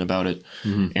conversation about it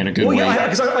in a good way. Yeah,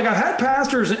 because I've had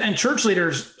pastors and church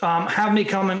leaders have me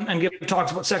come and give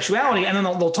talks about sexuality, and then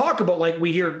they'll talk about, like,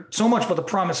 we hear so much about the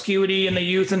promiscuity in the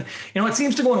youth, and it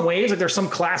seems to go in waves. Like, there's some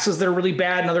classes that are really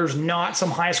bad and others not.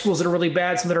 Some high schools that are really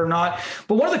bad, some that are not.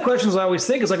 But one of the questions I always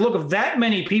think is, like, look, if that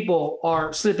many people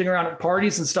are sleeping around at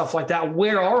parties and stuff like that,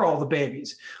 where are all the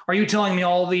babies? Are you telling me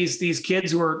all these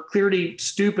kids who are clearly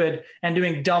stupid and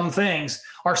doing dumb things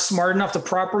are smart enough to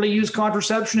properly use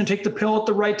contraception and take the pill at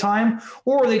the right time?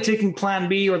 Or are they taking Plan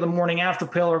B or the morning after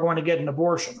pill or going to get an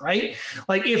abortion, right?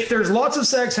 Like, if there's lots of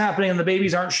sex happening and the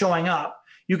babies aren't showing up,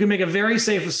 you can make a very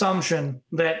safe assumption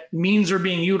that means are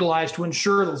being utilized to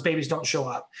ensure those babies don't show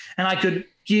up. And I could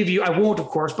give you, I won't, of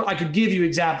course, but I could give you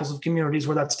examples of communities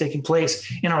where that's taking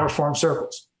place in our Reform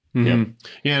circles. Mm-hmm.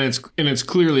 Yeah. And it's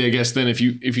clearly, I guess, then if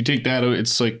you take that out,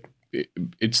 it's like,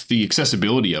 it's the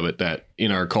accessibility of it that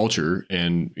in our culture,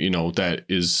 and that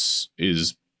is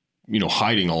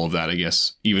hiding all of that, I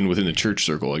guess, even within the church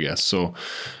circle, I guess. So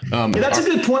that's a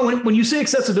good point. When you say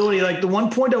accessibility, like, the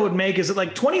one point I would make is that,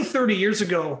 like, 20, 30 years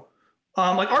ago,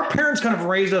 like, our parents kind of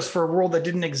raised us for a world that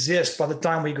didn't exist by the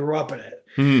time we grew up in it.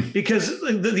 Because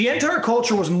the entire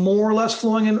culture was more or less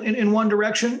flowing in one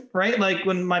direction, right? Like,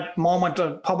 when my mom went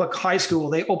to public high school,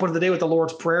 they opened the day with the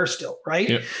Lord's Prayer still,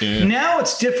 right? Yeah. Now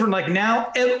it's different. Like,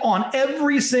 now on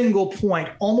every single point,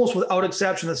 almost without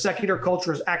exception, the secular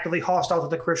culture is actively hostile to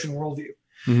the Christian worldview.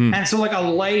 Mm-hmm. And so, like, a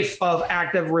life of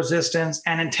active resistance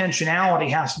and intentionality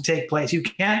has to take place. You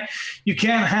can't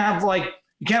have, like,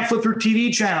 you can't flip through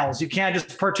TV channels. You can't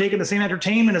just partake in the same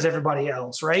entertainment as everybody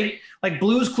else, right? Like,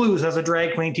 Blue's Clues has a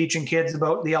drag queen teaching kids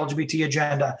about the LGBT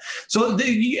agenda. So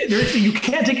you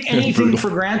can't take anything for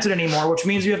granted anymore, which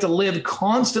means you have to live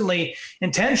constantly,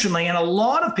 intentionally. And a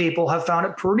lot of people have found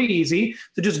it pretty easy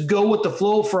to just go with the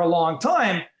flow for a long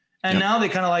time. And now they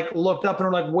kind of, like, looked up and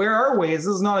are like, where are we? This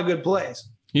is not a good place.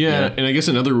 Yeah. And I guess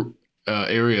another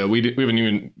area, we haven't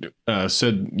even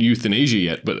said euthanasia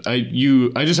yet, but I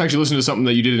just actually listened to something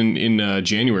that you did in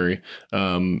January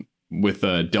with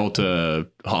Delta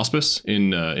Hospice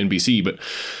in BC. But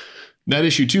that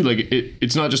issue too, like,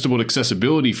 it's not just about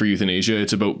accessibility for euthanasia;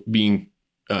 it's about being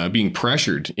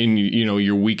pressured in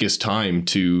your weakest time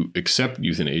to accept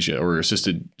euthanasia or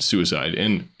assisted suicide,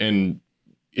 and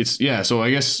it's so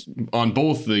I guess on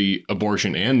both the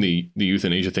abortion and the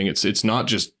euthanasia thing, it's not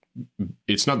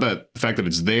that the fact that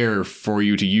it's there for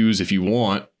you to use if you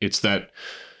want. It's that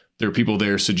there are people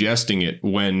there suggesting it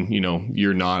when,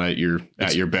 you're not at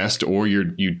your best, or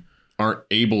you aren't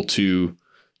able to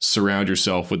surround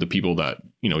yourself with the people that,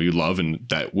 you love and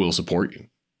that will support you.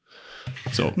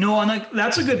 So no, and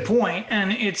that's a good point.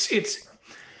 And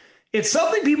it's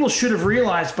something people should have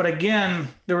realized, but again,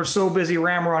 they were so busy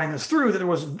ramrodding this through that there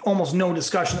was almost no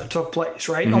discussion that took place,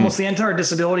 right? Mm-hmm. Almost the entire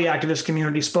disability activist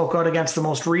community spoke out against the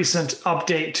most recent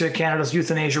update to Canada's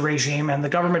euthanasia regime, and the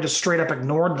government just straight up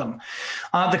ignored them.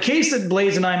 The case that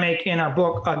Blaze and I make in our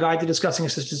book, A Guide to Discussing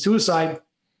Assisted Suicide,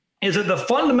 is that the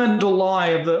fundamental lie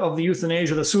of the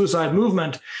euthanasia, the suicide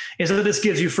movement, is that this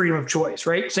gives you freedom of choice,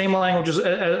 right? Same language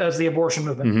as the abortion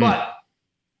movement. Mm-hmm.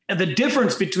 But the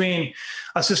difference between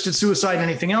assisted suicide and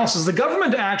anything else is the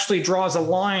government actually draws a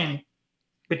line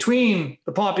between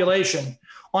the population.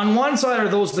 On one side are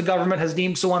those the government has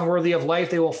deemed so unworthy of life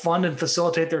they will fund and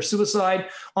facilitate their suicide.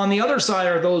 On the other side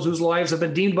are those whose lives have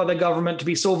been deemed by the government to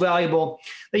be so valuable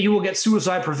that you will get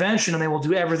suicide prevention, and they will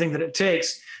do everything that it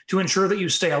takes to ensure that you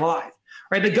stay alive.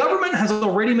 Right? The government has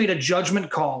already made a judgment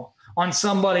call on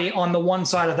somebody on the one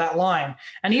side of that line.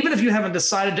 And even if you haven't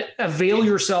decided to avail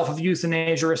yourself of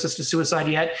euthanasia or assisted suicide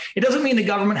yet, it doesn't mean the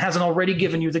government hasn't already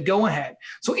given you the go-ahead.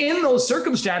 So in those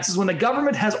circumstances, when the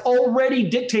government has already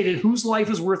dictated whose life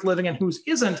is worth living and whose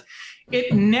isn't,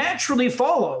 it naturally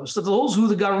follows that those who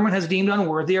the government has deemed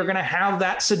unworthy are going to have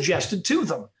that suggested to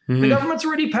them. Mm-hmm. The government's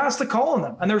already passed the call on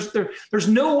them. And there's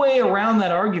no way around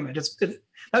that argument.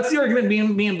 That's the argument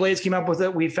me and Blaze came up with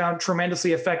that we found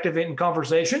tremendously effective in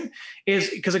conversation, is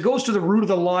because it goes to the root of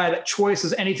the lie that choice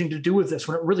has anything to do with this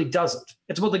when it really doesn't.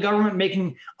 It's about the government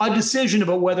making a decision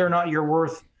about whether or not you're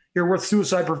worth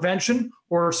suicide prevention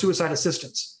or suicide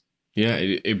assistance. Yeah,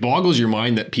 it boggles your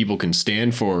mind that people can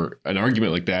stand for an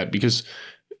argument like that, because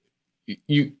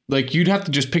you'd have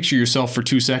to just picture yourself for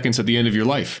 2 seconds at the end of your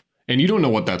life, and you don't know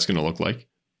what that's going to look like.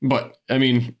 But I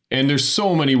mean, and there's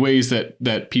so many ways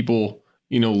that people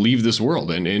leave this world,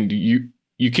 and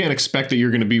you can't expect that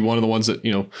you're going to be one of the ones that,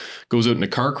 goes out in a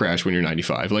car crash when you're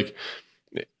 95. Like,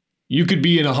 you could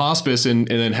be in a hospice and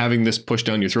then having this pushed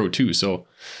down your throat too. So,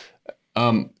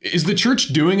 is the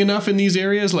church doing enough in these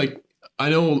areas? Like, I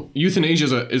know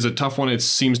euthanasia is a tough one. It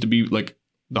seems to be like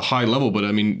the high level, but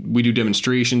I mean, we do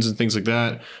demonstrations and things like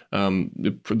that.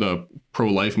 The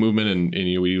pro-life movement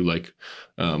and we do like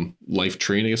life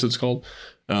train, I guess it's called.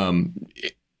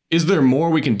 Is there more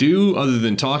we can do other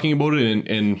than talking about it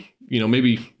and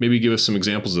maybe give us some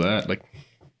examples of that? Like,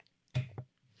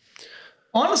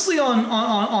 honestly,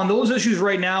 on those issues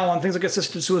right now, on things like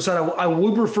assisted suicide, I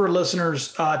would refer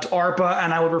listeners to ARPA,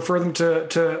 and I would refer them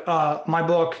to my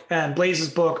book and Blaze's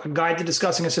book, A Guide to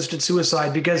Discussing Assisted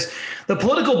Suicide, because the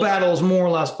political battle is more or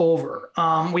less over.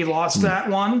 We lost that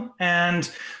one,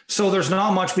 and so there's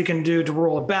not much we can do to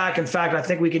roll it back. In fact, I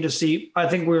think we can just see. I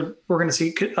think we're going to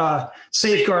see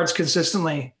safeguards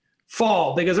consistently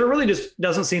fall, because there really just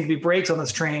doesn't seem to be brakes on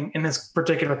this train in this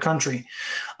particular country.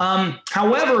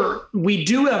 However, we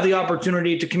do have the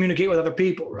opportunity to communicate with other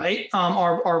people, right?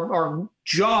 Our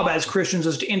job as Christians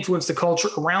is to influence the culture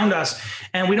around us,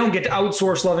 and we don't get to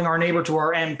outsource loving our neighbor to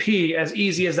our MP, as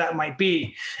easy as that might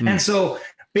be. And so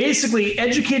basically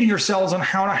educating yourselves on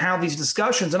how to have these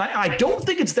discussions. And I don't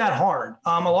think it's that hard.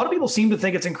 A lot of people seem to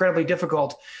think it's incredibly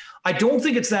difficult. I don't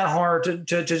think it's that hard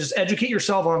to just educate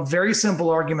yourself on very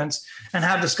simple arguments and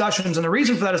have discussions. And the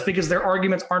reason for that is because their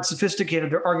arguments aren't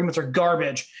sophisticated. Their arguments are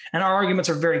garbage. And our arguments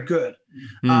are very good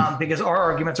because our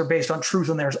arguments are based on truth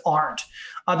and theirs aren't.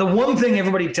 The one thing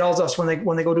everybody tells us when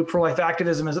they go do pro-life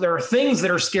activism is that there are things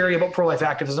that are scary about pro-life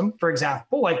activism. For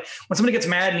example, like when somebody gets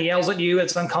mad and yells at you,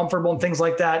 it's uncomfortable and things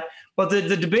like that. But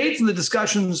the debates and the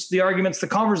discussions, the arguments, the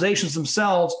conversations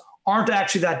themselves aren't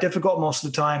actually that difficult most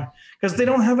of the time, because they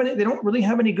don't really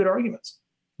have any good arguments.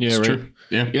 Yeah, it's right. True.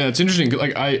 Yeah. It's interesting.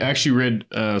 Like, I actually read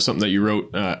something that you wrote.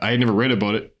 I had never read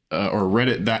about it or read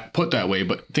it that put that way,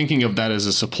 but thinking of that as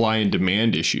a supply and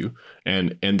demand issue,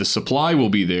 and the supply will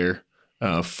be there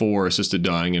for assisted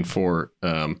dying and for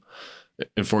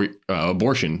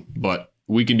abortion, but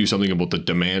we can do something about the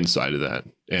demand side of that.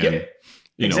 And yep.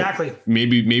 Exactly.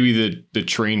 Maybe the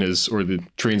train the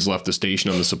train's left the station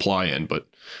on the supply end, but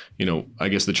I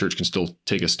guess the church can still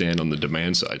take a stand on the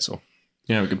demand side. So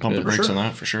yeah, we can pump the brakes on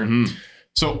that for sure. Mm-hmm.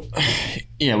 So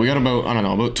yeah, we got about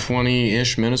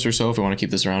 20-ish minutes or so if we want to keep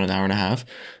this around an hour and a half.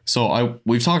 So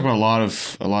we've talked about a lot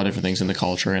of different things in the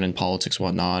culture and in politics and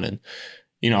whatnot, and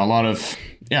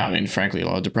frankly, a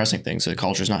lot of depressing things. The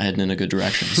culture's not heading in a good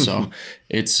direction. So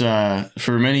it's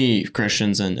for many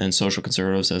Christians and social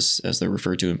conservatives, as they're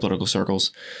referred to in political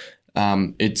circles,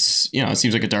 it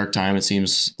seems like a dark time. It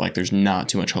seems like there's not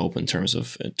too much hope in terms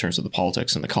of the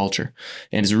politics and the culture.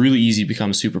 And it's really easy to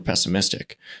become super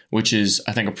pessimistic, which is,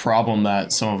 I think, a problem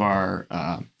that some of our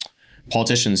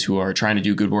politicians who are trying to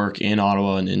do good work in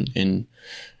Ottawa and in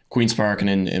Queen's Park and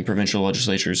in provincial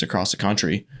legislatures across the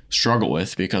country struggle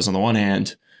with, because on the one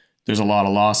hand, there's a lot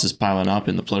of losses piling up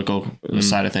in the political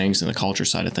side of things and the culture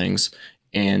side of things.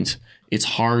 And it's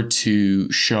hard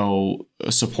to show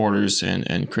supporters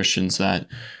and Christians that,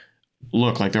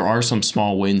 look, like there are some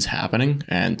small wins happening,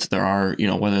 and there are,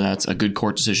 whether that's a good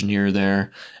court decision here or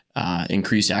there,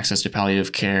 increased access to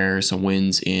palliative care, some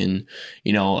wins in,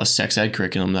 a sex ed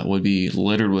curriculum that would be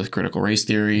littered with critical race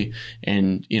theory,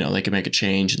 and, they can make a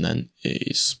change and then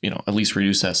it's, at least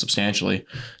reduce that substantially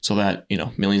so that,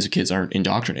 millions of kids aren't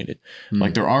indoctrinated.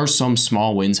 Like, there are some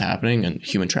small wins happening, and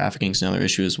human trafficking is another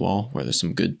issue as well, where there's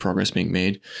some good progress being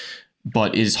made.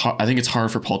 But I think it's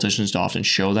hard for politicians to often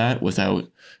show that without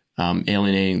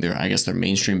alienating their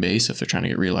mainstream base if they're trying to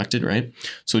get reelected, right?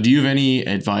 So do you have any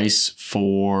advice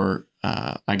for,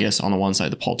 on the one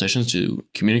side, the politicians to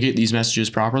communicate these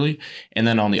messages properly, and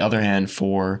then on the other hand,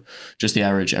 for just the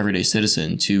average everyday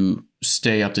citizen to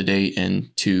stay up to date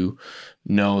and to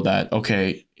know that,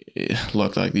 okay,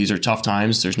 look, like these are tough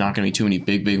times. There's not going to be too many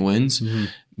big wins,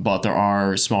 but there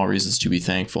are small reasons to be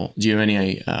thankful. Do you have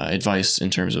any advice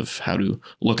in terms of how to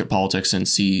look at politics and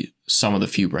see some of the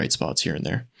few bright spots here and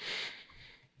there?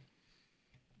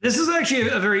 This is actually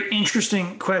a very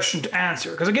interesting question to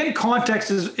answer, because again, context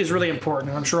is really important.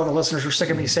 And I'm sure all the listeners are sick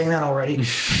of me saying that already.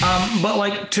 But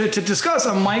like to discuss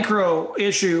a micro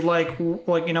issue, like,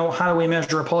 how do we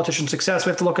measure a politician's success?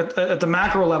 We have to look at the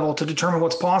macro level to determine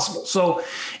what's possible. So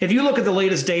if you look at the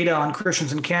latest data on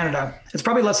Christians in Canada, it's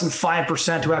probably less than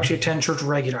 5% who actually attend church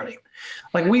regularly.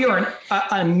 Like, we are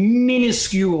a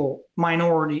minuscule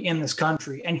minority in this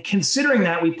country. And considering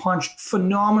that, we punch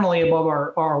phenomenally above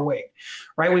our weight,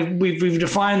 right? We've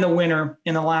defined the winner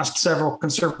in the last several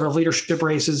conservative leadership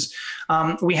races.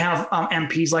 We have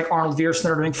MPs like Arnold Viersen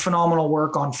that are doing phenomenal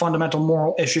work on fundamental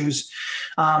moral issues.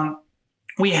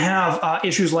 We have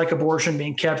issues like abortion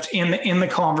being kept in the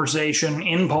conversation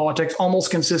in politics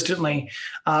almost consistently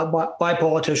by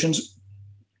politicians.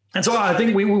 And so I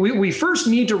think we first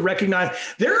need to recognize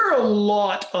there are a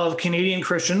lot of Canadian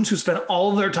Christians who spend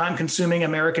all of their time consuming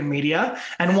American media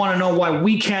and want to know why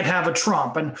we can't have a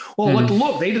Trump. And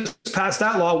look, they just passed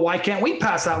that law. Why can't we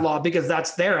pass that law? Because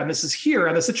that's there and this is here.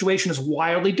 And the situation is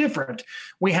wildly different.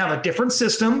 We have a different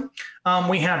system.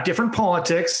 We have different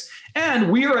politics.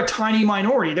 And we are a tiny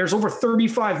minority. There's over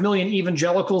 35 million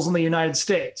evangelicals in the United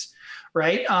States.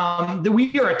 Right?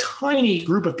 We are a tiny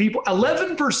group of people.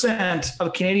 11%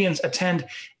 of Canadians attend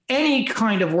any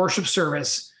kind of worship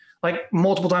service, like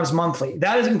multiple times monthly.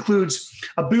 That includes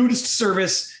a Buddhist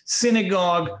service,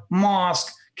 synagogue,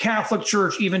 mosque, Catholic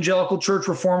church, evangelical church,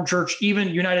 Reformed church, even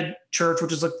United Church,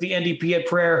 which is like the NDP at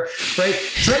prayer, right?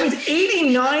 So that means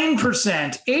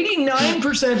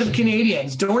 89% of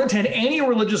Canadians don't attend any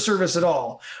religious service at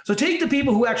all. So take the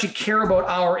people who actually care about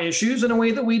our issues in a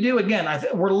way that we do. Again,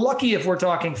 we're lucky if we're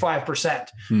talking 5%,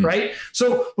 right?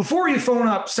 So before you phone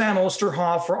up Sam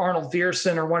Osterhoff or Arnold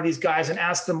Viersen or one of these guys and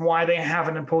ask them why they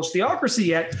haven't imposed theocracy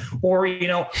yet, or,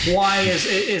 why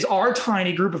is our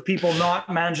tiny group of people not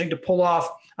managing to pull off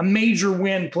a major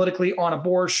win politically on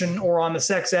abortion or on the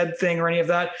sex ed thing or any of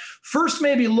that. First,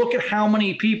 maybe look at how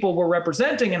many people we're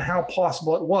representing and how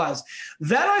possible it was.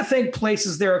 That, I think,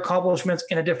 places their accomplishments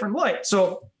in a different light.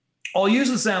 So I'll use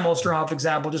the Sam Osterhoff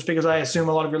example just because I assume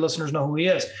a lot of your listeners know who he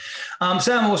is.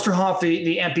 Sam Osterhoff,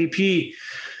 the MPP,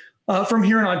 from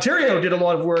here in Ontario, did a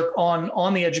lot of work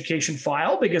on the education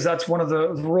file because that's one of the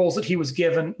roles that he was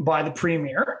given by the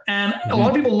premier. And a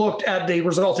lot of people looked at the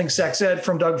resulting sex ed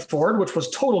from Doug Ford, which was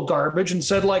total garbage, and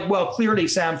said, well, clearly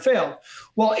Sam failed.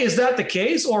 Well, is that the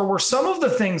case, or were some of the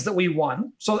things that we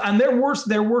won? And there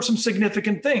were some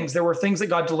significant things. There were things that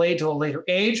got delayed to a later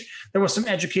age. There was some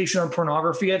education on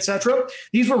pornography, etc.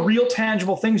 These were real,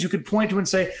 tangible things you could point to and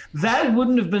say that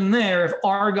wouldn't have been there if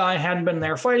our guy hadn't been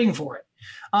there fighting for it.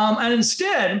 And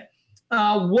instead,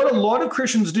 what a lot of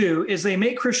Christians do is they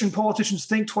make Christian politicians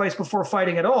think twice before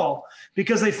fighting at all,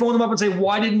 because they phone them up and say,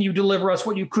 why didn't you deliver us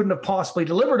what you couldn't have possibly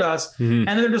delivered us? And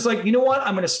then they're just like, you know what?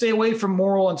 I'm going to stay away from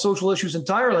moral and social issues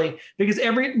entirely because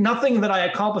nothing that I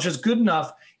accomplish is good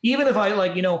enough. Even if I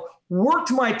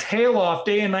worked my tail off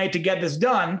day and night to get this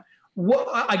done,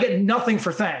 I get nothing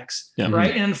for thanks,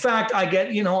 right? And in fact, I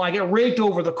get raked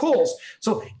over the coals.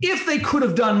 So if they could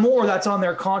have done more, that's on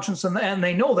their conscience, and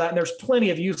they know that. And there's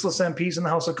plenty of useless MPs in the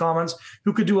House of Commons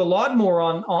who could do a lot more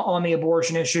on the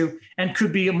abortion issue and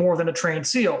could be more than a trained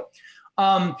SEAL.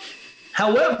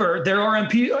 However, there are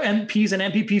MPs and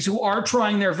MPPs who are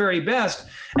trying their very best,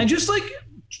 and just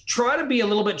try to be a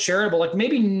little bit charitable. Like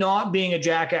maybe not being a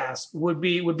jackass would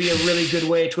be a really good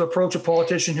way to approach a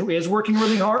politician who is working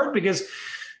really hard, because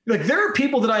there are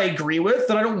people that I agree with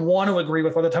that I don't want to agree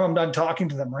with by the time I'm done talking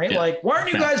to them, right? Yeah. Like, why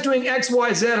aren't you guys doing X,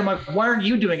 Y, Z? I'm like, why aren't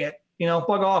you doing it? Bug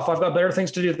off. I've got better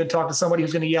things to do than talk to somebody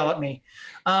who's going to yell at me.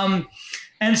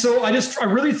 And so I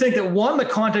really think that, one, the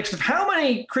context of how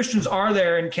many Christians are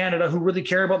there in Canada who really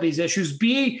care about these issues,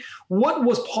 B, what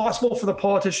was possible for the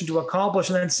politician to accomplish,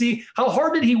 and then C, how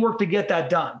hard did he work to get that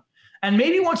done? And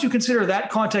maybe once you consider that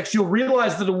context, you'll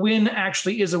realize that a win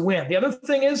actually is a win. The other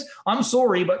thing is, I'm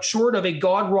sorry, but short of a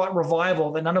God-wrought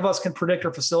revival that none of us can predict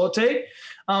or facilitate,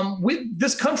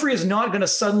 this country is not going to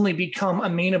suddenly become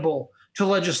amenable to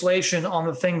legislation on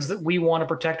the things that we want to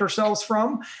protect ourselves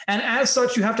from. And as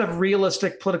such, you have to have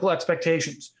realistic political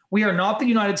expectations. We are not the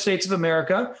United States of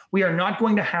America. We are not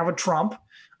going to have a Trump.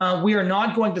 We are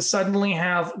not going to suddenly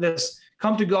have this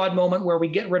come to God moment where we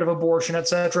get rid of abortion, et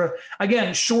cetera.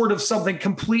 Again, short of something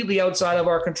completely outside of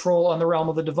our control on the realm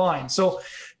of the divine. So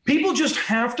people just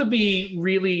have to be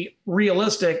really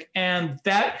realistic. And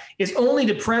that is only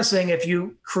depressing if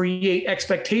you create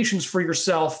expectations for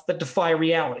yourself that defy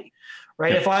reality.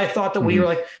 Right. Yeah. If I thought that we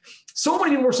were so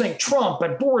many people were saying Trump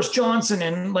and Boris Johnson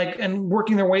and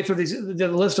working their way through the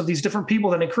list of these different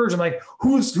people that encourage them,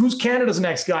 who's Canada's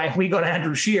next guy? And we got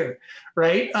Andrew Scheer.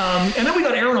 Right. And then we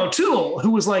got Aaron O'Toole,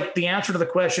 who was the answer to the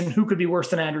question, who could be worse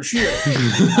than Andrew Scheer?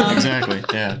 Exactly.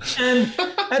 Yeah. And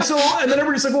then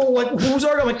everybody's like, who's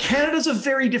our guy? Canada's a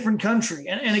very different country.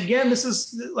 And again, this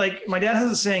is my dad has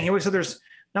a saying. He always said there's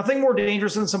nothing more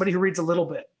dangerous than somebody who reads a little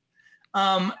bit.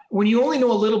 When you only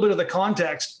know a little bit of the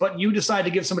context, but you decide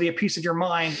to give somebody a piece of your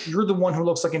mind, you're the one who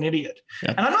looks like an idiot.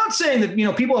 Yeah. And I'm not saying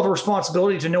that, people have a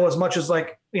responsibility to know as much as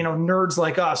nerds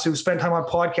like us who spend time on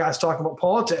podcasts talking about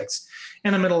politics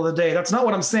in the middle of the day. That's not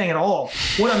what I'm saying at all.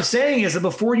 What I'm saying is that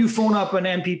before you phone up an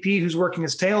MPP who's working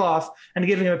his tail off and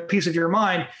giving him a piece of your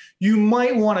mind, you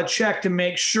might want to check to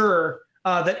make sure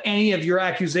that any of your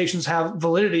accusations have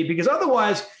validity, because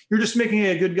otherwise you're just making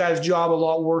a good guy's job a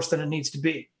lot worse than it needs to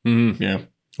be. Mm-hmm. Yeah.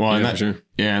 Well, and for sure.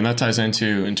 Yeah, and that ties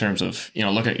into, in terms of,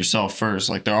 look at yourself first.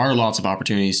 Like, there are lots of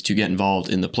opportunities to get involved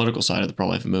in the political side of the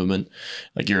pro-life movement.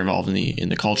 Like, you're involved in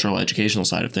the cultural, educational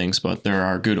side of things, but there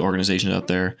are good organizations out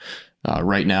there.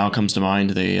 Right Now comes to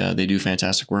mind. They do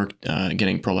fantastic work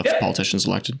getting pro-life politicians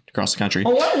elected across the country.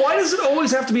 Well, why does it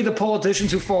always have to be the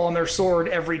politicians who fall on their sword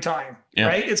every time? Yeah.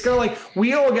 Right? It's kind of like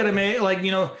we all get to make, like,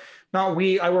 not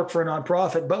we, I work for a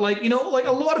nonprofit, but like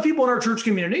a lot of people in our church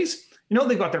communities,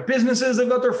 they've got their businesses, they've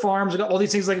got their farms, they've got all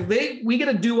these things. Like we get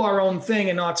to do our own thing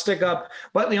and not stick up.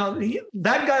 But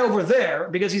that guy over there,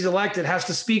 because he's elected, has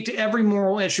to speak to every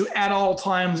moral issue at all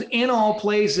times, in all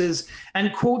places,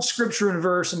 and quote scripture and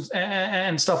verse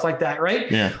and stuff like that.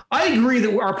 Right? Yeah. I agree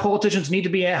that our politicians need to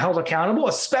be held accountable,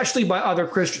 especially by other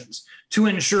Christians, to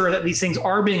ensure that these things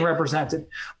are being represented.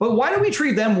 But why do we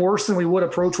treat them worse than we would a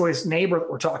pro-choice neighbor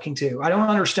that we're talking to? I don't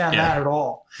understand that at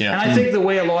all. Yeah. And I think the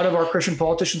way a lot of our Christian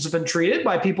politicians have been treated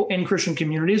by people in Christian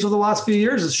communities over the last few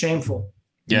years is shameful.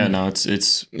 Yeah, no,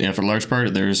 it's for a large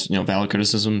part, there's, valid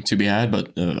criticism to be had,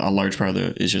 but a large part of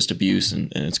it is just abuse,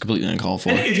 and it's completely uncalled for.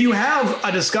 And if you have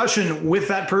a discussion with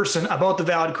that person about the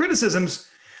valid criticisms,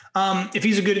 if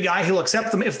he's a good guy, he'll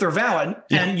accept them if they're valid,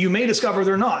 and you may discover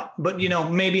they're not. But,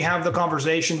 maybe have the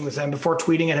conversation with him before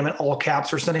tweeting at him in all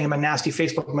caps or sending him a nasty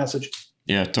Facebook message.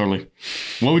 Yeah, totally.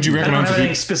 What would you recommend? I don't have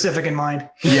anything specific in mind.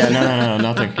 Yeah, no,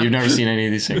 nothing. You've never seen any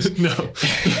of these things. No.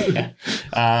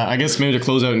 I guess maybe to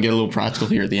close out and get a little practical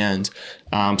here at the end.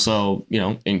 So,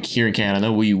 here in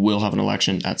Canada, we will have an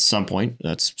election at some point.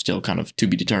 That's still kind of to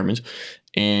be determined.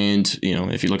 And,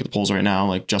 if you look at the polls right now,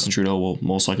 like Justin Trudeau will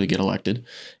most likely get elected.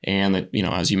 And that,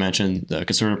 as you mentioned, the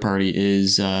Conservative Party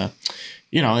is,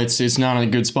 it's not in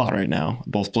a good spot right now,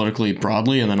 both politically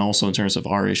broadly and then also in terms of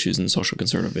our issues and social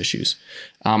conservative issues.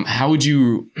 How would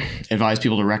you advise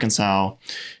people to reconcile,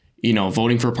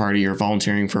 voting for a party or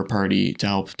volunteering for a party to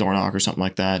help door knock or something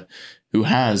like that, who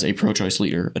has a pro-choice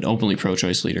leader, an openly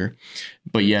pro-choice leader,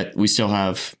 but yet we still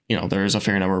have, there is a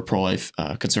fair number of pro-life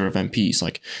conservative MPs.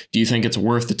 Like, do you think it's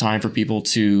worth the time for people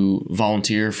to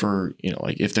volunteer for,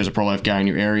 like if there's a pro-life guy in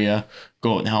your area,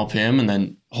 go out and help him and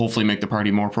then hopefully make the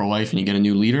party more pro-life and you get a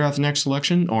new leader at the next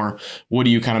election? Or what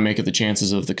do you kind of make of the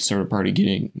chances of the Conservative Party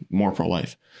getting more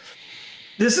pro-life?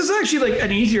 This is actually like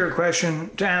an easier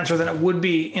question to answer than it would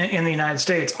be in the United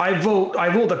States. I vote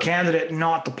the candidate,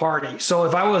 not the party. So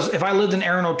if I lived in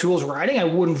Aaron O'Toole's riding, I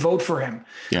wouldn't vote for him.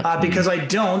 Because I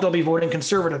don't, I'll be voting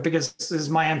Conservative because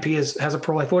my MP has a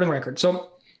pro-life voting record. So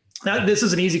this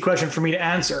is an easy question for me to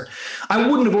answer. I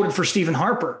wouldn't have voted for Stephen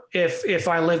Harper if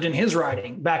I lived in his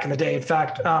riding back in the day. In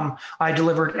fact, I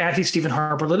delivered anti-Stephen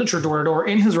Harper literature door to door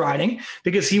in his riding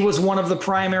because he was one of the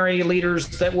primary leaders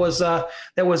that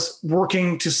was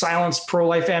working to silence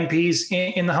pro-life MPs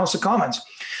in the House of Commons.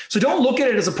 So don't look at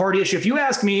it as a party issue. If you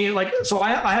ask me,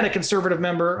 I had a Conservative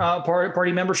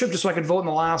party membership just so I could vote in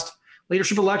the last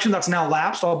leadership election. That's now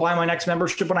lapsed. I'll buy my next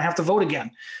membership when I have to vote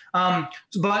again.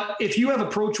 But if you have a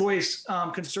pro-choice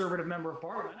Conservative member of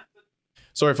Parliament.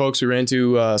 Sorry, folks, we ran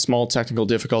into a small technical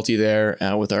difficulty there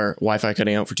with our Wi-Fi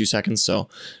cutting out for 2 seconds. So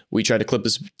we tried to clip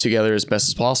this together as best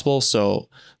as possible. So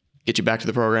get you back to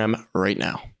the program right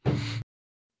now.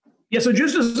 Yeah, so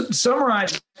just to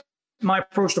summarize, my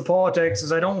approach to politics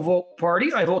is I don't vote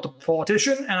party, I vote the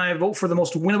politician, and I vote for the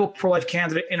most winnable pro-life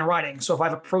candidate in a riding. So if I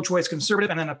have a pro-choice conservative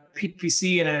and then a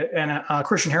PPC and a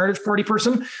Christian Heritage Party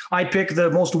person, I pick the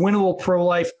most winnable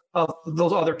pro-life of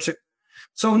those other two.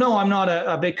 So no, I'm not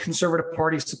a big Conservative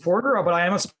Party supporter, but I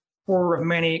am a supporter of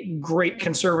many great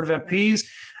Conservative MPs.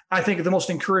 I think the most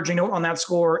encouraging note on that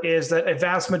score is that a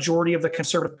vast majority of the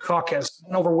Conservative caucus,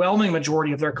 an overwhelming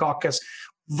majority of their caucus,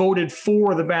 voted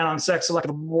for the ban on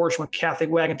sex-selective abortion when Kathy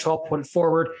Wagenthal put it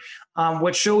forward,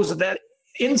 which shows that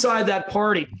inside that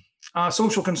party,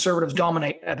 social conservatives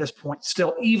dominate at this point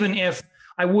still, even if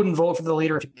I wouldn't vote for the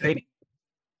leader if you paid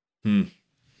me.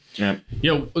 Yeah.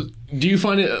 Do you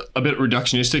find it a bit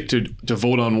reductionistic to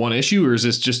vote on one issue, or is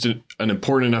this just an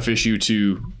important enough issue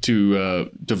to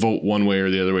vote one way or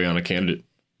the other way on a candidate?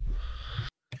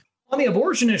 On the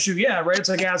abortion issue, yeah, right. It's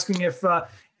like asking if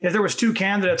there was two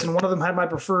candidates and one of them had my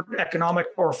preferred economic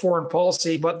or foreign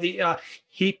policy, but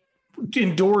he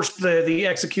endorsed the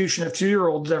execution of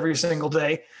 2-year-olds every single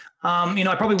day.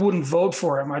 I probably wouldn't vote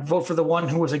for him. I'd vote for the one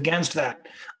who was against that.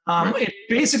 It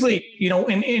basically,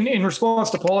 in response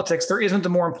to politics, there isn't a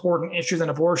more important issue than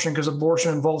abortion because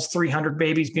abortion involves 300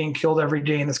 babies being killed every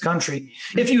day in this country.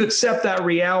 If you accept that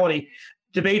reality,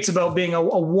 debates about being a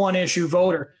one-issue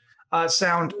voter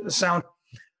sound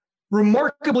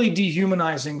remarkably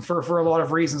dehumanizing for a lot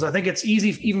of reasons. I think it's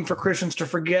easy even for Christians to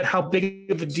forget how big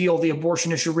of a deal the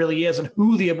abortion issue really is and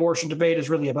who the abortion debate is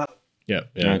really about. Yeah,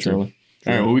 true.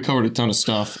 All right. Well, we covered a ton of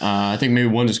stuff. I think maybe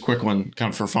one just quick one, kind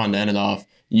of for fun to end it off.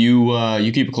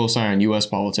 You keep a close eye on U.S.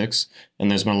 politics,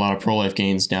 and there's been a lot of pro-life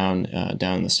gains down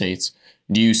in the States.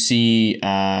 Do you see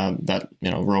that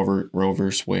Roe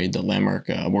versus Wade, the landmark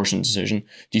abortion decision?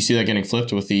 Do you see that getting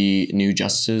flipped with the new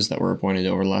justices that were appointed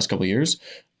over the last couple of years,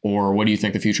 or what do you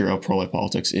think the future of pro-life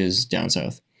politics is down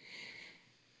south?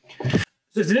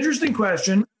 It's an interesting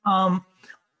question.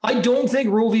 I don't think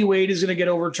Roe v. Wade is going to get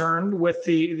overturned with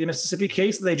the Mississippi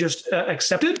case that they just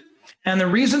accepted. And the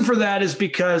reason for that is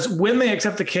because when they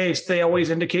accept the case, they always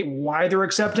indicate why they're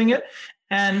accepting it.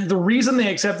 And the reason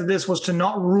they accepted this was to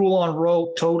not rule on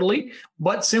Roe totally,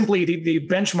 but simply the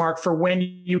benchmark for when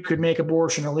you could make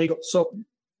abortion illegal. So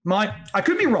I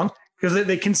could be wrong, because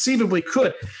they conceivably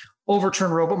could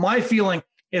overturn Roe, but my feeling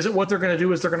is that what they're going to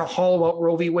do is they're going to hollow out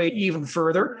Roe v. Wade even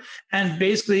further and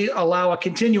basically allow a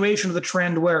continuation of the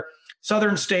trend where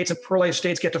southern states and pro-life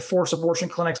states get to force abortion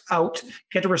clinics out,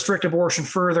 get to restrict abortion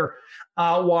further,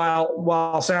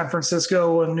 while San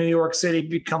Francisco and New York City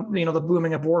become, the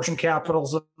booming abortion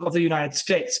capitals of the United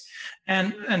States.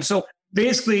 And so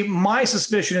basically my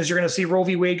suspicion is you're going to see Roe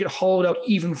v. Wade get hollowed out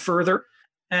even further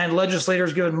and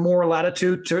legislators given more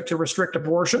latitude to restrict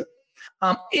abortion.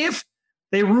 If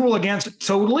they rule against it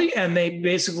totally and they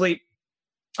basically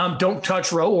don't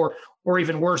touch Roe or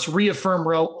even worse, reaffirm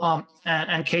Roe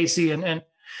and Casey. And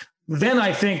then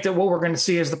I think that what we're going to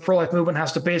see is the pro-life movement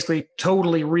has to basically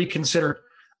totally reconsider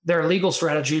their legal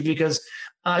strategy, because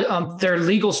their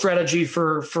legal strategy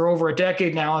for over a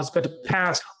decade now has been to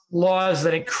pass laws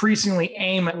that increasingly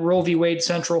aim at Roe v. Wade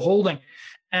central holding.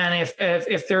 And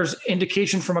if there's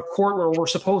indication from a court where we're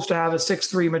supposed to have a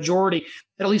 6-3 majority,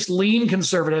 at least lean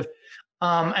conservative,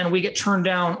 and we get turned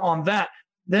down on that,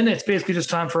 then it's basically just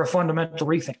time for a fundamental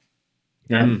rethink.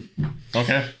 Yeah.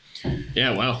 Okay.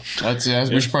 Yeah. Wow. We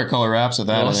should probably call it wraps at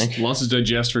that. I think lots to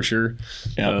digest for sure.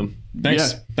 Yeah.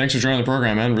 Thanks for joining the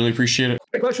program, man. Really appreciate it.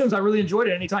 Great questions. I really enjoyed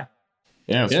it anytime.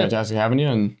 Yeah, it was fantastic having you.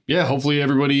 And hopefully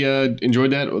everybody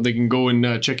enjoyed that. They can go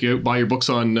and check you out, buy your books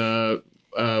on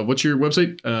what's your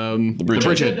website? The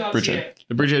Bridgehead.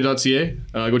 The Bridgehead.ca.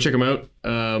 Go check them out.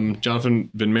 Jonathon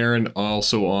Van Maren,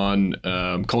 also on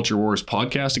Culture Wars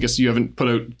podcast. I guess you haven't put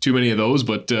out too many of those,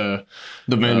 but the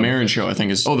Van Maren show, I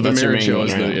think, is the Van Maren show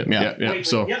is right?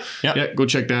 So go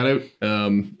check that out,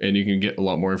 and you can get a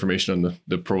lot more information on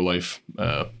the pro-life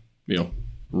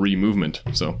re-movement.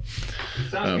 So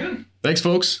sounds good. Thanks,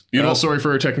 folks. Sorry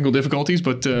for our technical difficulties,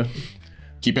 but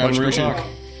keep having real talk.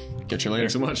 Catch you later.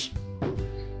 Thanks so much.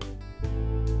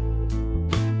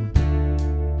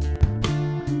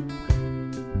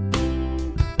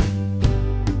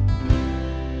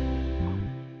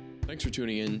 Thanks for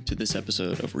tuning in to this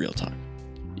episode of Real Talk.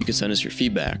 You can send us your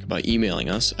feedback by emailing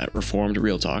us at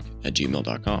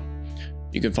reformedrealtalk@gmail.com.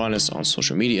 You can find us on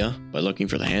social media by looking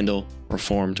for the handle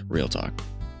Reformed Real Talk.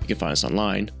 You can find us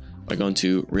online by going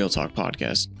to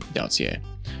realtalkpodcast.ca.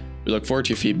 We look forward to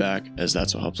your feedback, as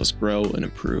that's what helps us grow and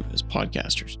improve as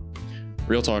podcasters.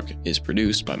 Real Talk is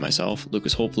produced by myself,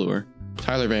 Lucas Holfluer,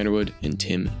 Tyler Vanderwood, and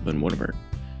Tim Van Woudenberg.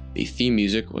 The theme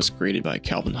music was created by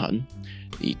Calvin Hutton.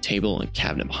 The table and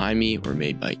cabinet behind me were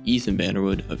made by Ethan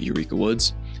Vanderwood of Eureka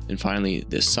Woods. And finally,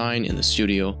 this sign in the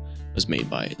studio was made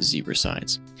by Zebra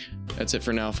Signs. That's it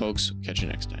for now, folks. Catch you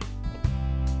next time.